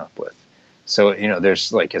he's grown up with. So,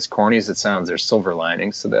 there's, like, as corny as it sounds, there's silver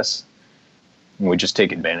linings to this, and we just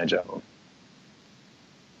take advantage of them.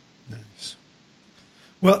 Nice.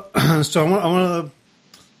 Well, so I want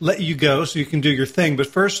to let you go so you can do your thing. But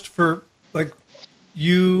first,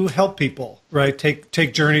 you help people, right?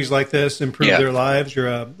 Take journeys like this, improve their lives. You're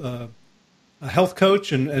a a health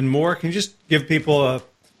coach and more. Can you just give people a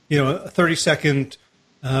 30-second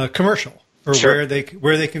commercial for Sure.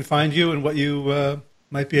 where they can find you and what you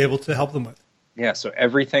might be able to help them with? Yeah, so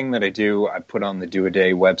everything that I do, I put on the Do a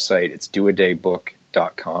Day website. It's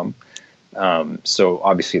doadaybook.com. So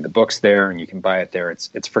obviously the book's there and you can buy it there.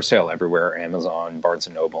 It's for sale everywhere, Amazon, Barnes &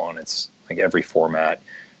 Noble, and it's like every format,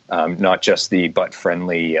 not just the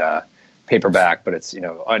butt-friendly paperback, but it's,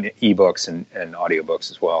 on ebooks and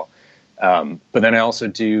audiobooks as well. But then I also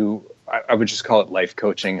do, I would just call it life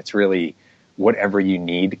coaching. It's really whatever you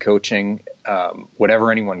need coaching.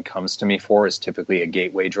 Whatever anyone comes to me for is typically a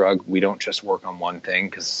gateway drug. We don't just work on one thing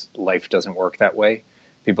because life doesn't work that way.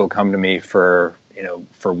 People come to me for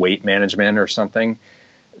weight management or something.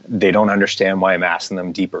 They don't understand why I'm asking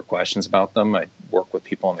them deeper questions about them. I work with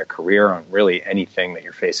people in their career on really anything that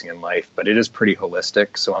you're facing in life, but it is pretty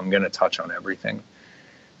holistic. So I'm going to touch on everything.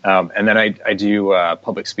 And then I do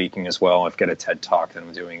public speaking as well. I've got a TED Talk that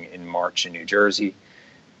I'm doing in March in New Jersey.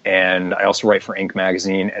 And I also write for Inc.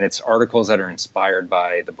 magazine, and it's articles that are inspired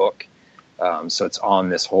by the book. So it's on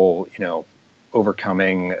this whole,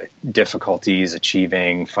 overcoming difficulties,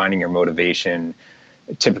 achieving, finding your motivation,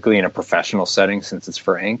 typically in a professional setting since it's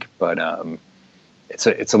for Inc. But it's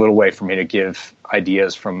a little way for me to give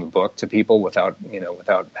ideas from the book to people without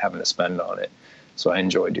having to spend on it. So I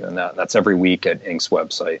enjoy doing that. That's every week at Inc.'s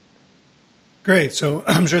website. Great. So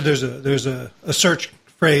I'm sure there's a search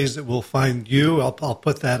phrase that will find you. I'll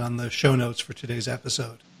put that on the show notes for today's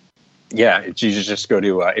episode. Yeah, you just go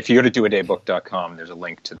to if you go to doadaybook.com, there's a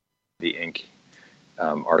link to the Inc.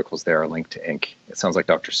 Articles there, a link to Inc. It sounds like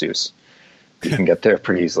Dr. Seuss. You can get there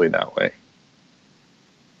pretty easily that way.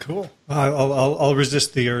 Cool. I'll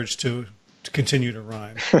resist the urge to continue to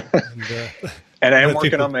rhyme. And I am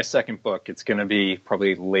working on my second book. It's going to be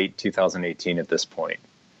probably late 2018 at this point.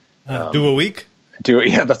 Do a week?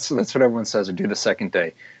 That's what everyone says, or do the second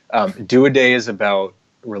day. Do a day is about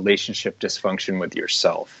relationship dysfunction with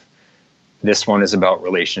yourself. This one is about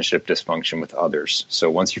relationship dysfunction with others. So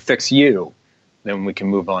once you fix you, then we can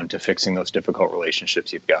move on to fixing those difficult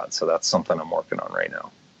relationships you've got. So that's something I'm working on right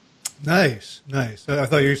now. Nice. I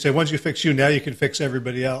thought you would say once you fix you, now you can fix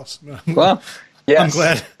everybody else. Well, yes. I'm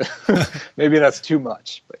glad. Maybe that's too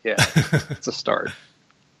much, but yeah, it's a start.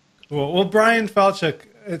 Well, Brian Falchuk,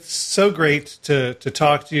 it's so great to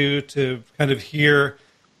talk to you, to kind of hear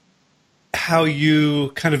how you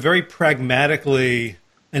kind of very pragmatically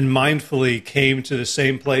and mindfully came to the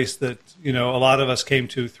same place that, a lot of us came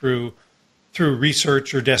to through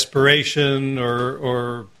research or desperation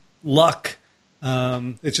or luck.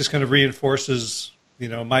 It just kind of reinforces,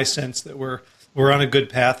 my sense that we're on a good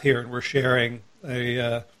path here and we're sharing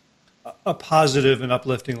a positive and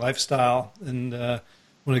uplifting lifestyle. And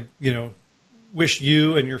want to, wish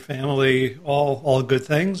you and your family all good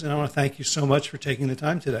things. And I want to thank you so much for taking the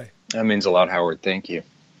time today. That means a lot, Howard. Thank you.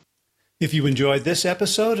 If you enjoyed this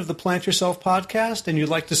episode of the Plant Yourself podcast and you'd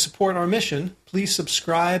like to support our mission, please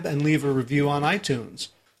subscribe and leave a review on iTunes.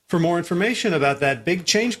 For more information about that Big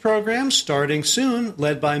Change program starting soon,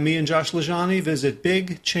 led by me and Josh LaJaunie, visit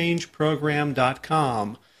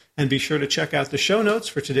bigchangeprogram.com. And be sure to check out the show notes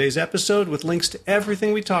for today's episode with links to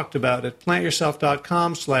everything we talked about at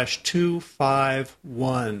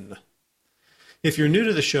plantyourself.com/251. If you're new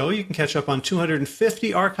to the show, you can catch up on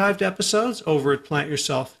 250 archived episodes over at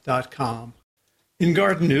plantyourself.com. In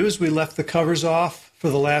garden news, we left the covers off for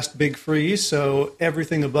the last big freeze, so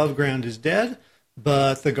everything above ground is dead,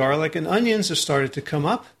 but the garlic and onions have started to come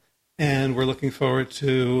up, and we're looking forward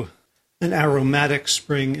to an aromatic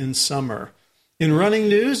spring and summer. In running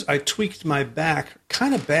news, I tweaked my back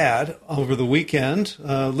kind of bad over the weekend,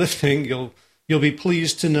 lifting, you'll be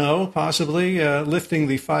pleased to know, possibly, lifting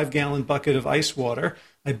the 5-gallon bucket of ice water.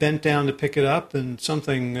 I bent down to pick it up, and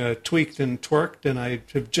something tweaked and twerked, and I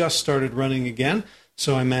have just started running again.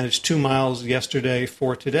 So I managed 2 miles yesterday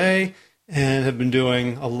for today, and have been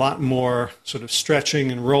doing a lot more sort of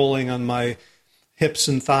stretching and rolling on my hips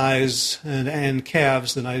and thighs and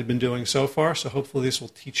calves than I had been doing so far. So hopefully this will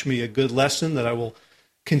teach me a good lesson that I will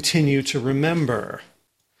continue to remember.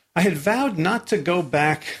 I had vowed not to go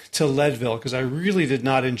back to Leadville because I really did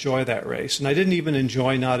not enjoy that race, and I didn't even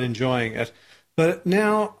enjoy not enjoying it. But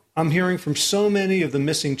now I'm hearing from so many of the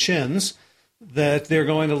missing chins that they're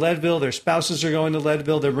going to Leadville, their spouses are going to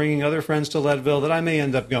Leadville, they're bringing other friends to Leadville, that I may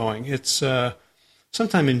end up going. It's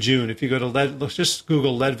sometime in June. If you go to Leadville, just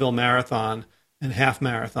Google Leadville Marathon and half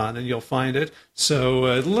marathon, and you'll find it. So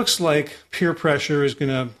it looks like peer pressure is going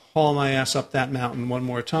to haul my ass up that mountain one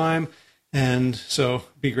more time, and so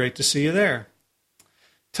be great to see you there.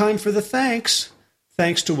 Time for the thanks.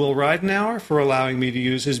 Thanks to Will Ridenauer for allowing me to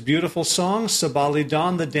use his beautiful song, Sabali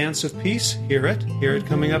Dawn, The Dance of Peace. Hear it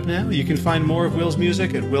coming up now. You can find more of Will's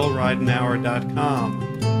music at willridenauer.com.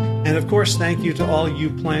 And of course, thank you to all you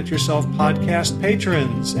Plant Yourself podcast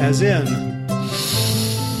patrons, as in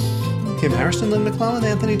Kim Harrison, Lynn McClellan,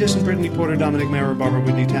 Anthony Disson, Brittany Porter, Dominic Mara, Barbara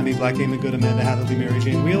Whitney, Tammy Black, Amy Good, Amanda Hatherley, Mary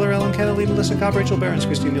Jane Wheeler, Ellen Kennedy, Melissa Cobb, Rachel Behrens,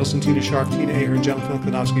 Christine Nielsen, Tina Sharp, Tina Ahern, John Phil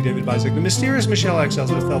Klonowski, David Bizek, The Mysterious, Michelle X,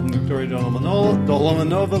 Elizabeth Feldman, Victoria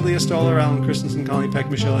Dolomanova, Leah Stoller, Alan Christensen, Colleen Peck,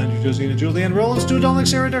 Michelle Andrew, Josina, Julianne Rollins, Stu Dolnick,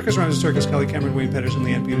 Sarah Durkis, Ryan Sturkis, Kelly Cameron, Wayne Pedersen,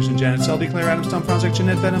 Leanne Peterson, Janet Selby, Claire Adams, Tom Franzik,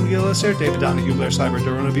 Jeanette Benham, Gila Sarah, David Donahue, Blair Cyber,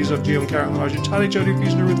 Dorona Vizov, Gio and Carolyn Arjun, Toddy, Jody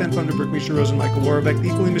Fusener, Ruth Ann Thunderberg, Misha Rosen, Michael Warbeck, The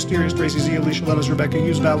Equally Mysterious, Tracy Z, Alicia Levis, Rebecca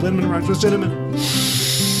Hughes, Val Lindman, Rhymes with Cinnamon,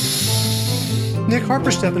 Nick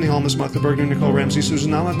Harper, Stephanie Holmes, Martha Bergner, Nicole Ramsey,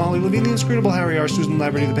 Susan Ahmed, Molly Levine, The Inscrutable Harry R., Susan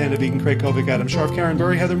Laverty, The Panda Vegan, Craig Kovic, Adam Scharf, Karen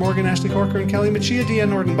Burry, Heather Morgan, Ashley Corker, and Kelly Machia, Deanne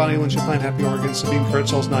Norton, Bonnie Lynch, Plant Happy Oregon, Sabine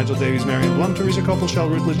Kurtzels, Nigel Davies, Marion Blum, Teresa Copel, Shell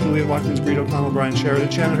Rutledge, Julian Watkins, Breed O'Connell, Brian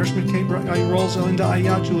Sheridan, Shannon Hirschman, Kate Rolls, Linda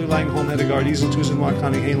Ayat, Julie Langholm, Hedegard, Easel, Susan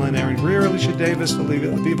Wakani, Hainline, Aaron Greer, Alicia Davis,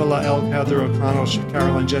 Aviva Lael, Heather O'Connell,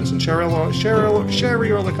 Caroline Jensen, Sherry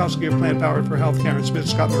Orlikowski of Plant Powered for Health, Karen Smith,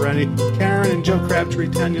 Scott Morani, Karen and Joe Crabtree,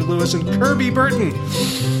 Tanya Lewis, and Kirby Burton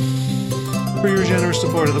for your generous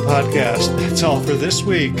support of the podcast. That's all for this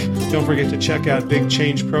week. Don't forget to check out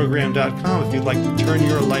bigchangeprogram.com if you'd like to turn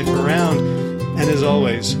your life around. And as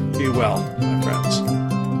always, be well, my friends.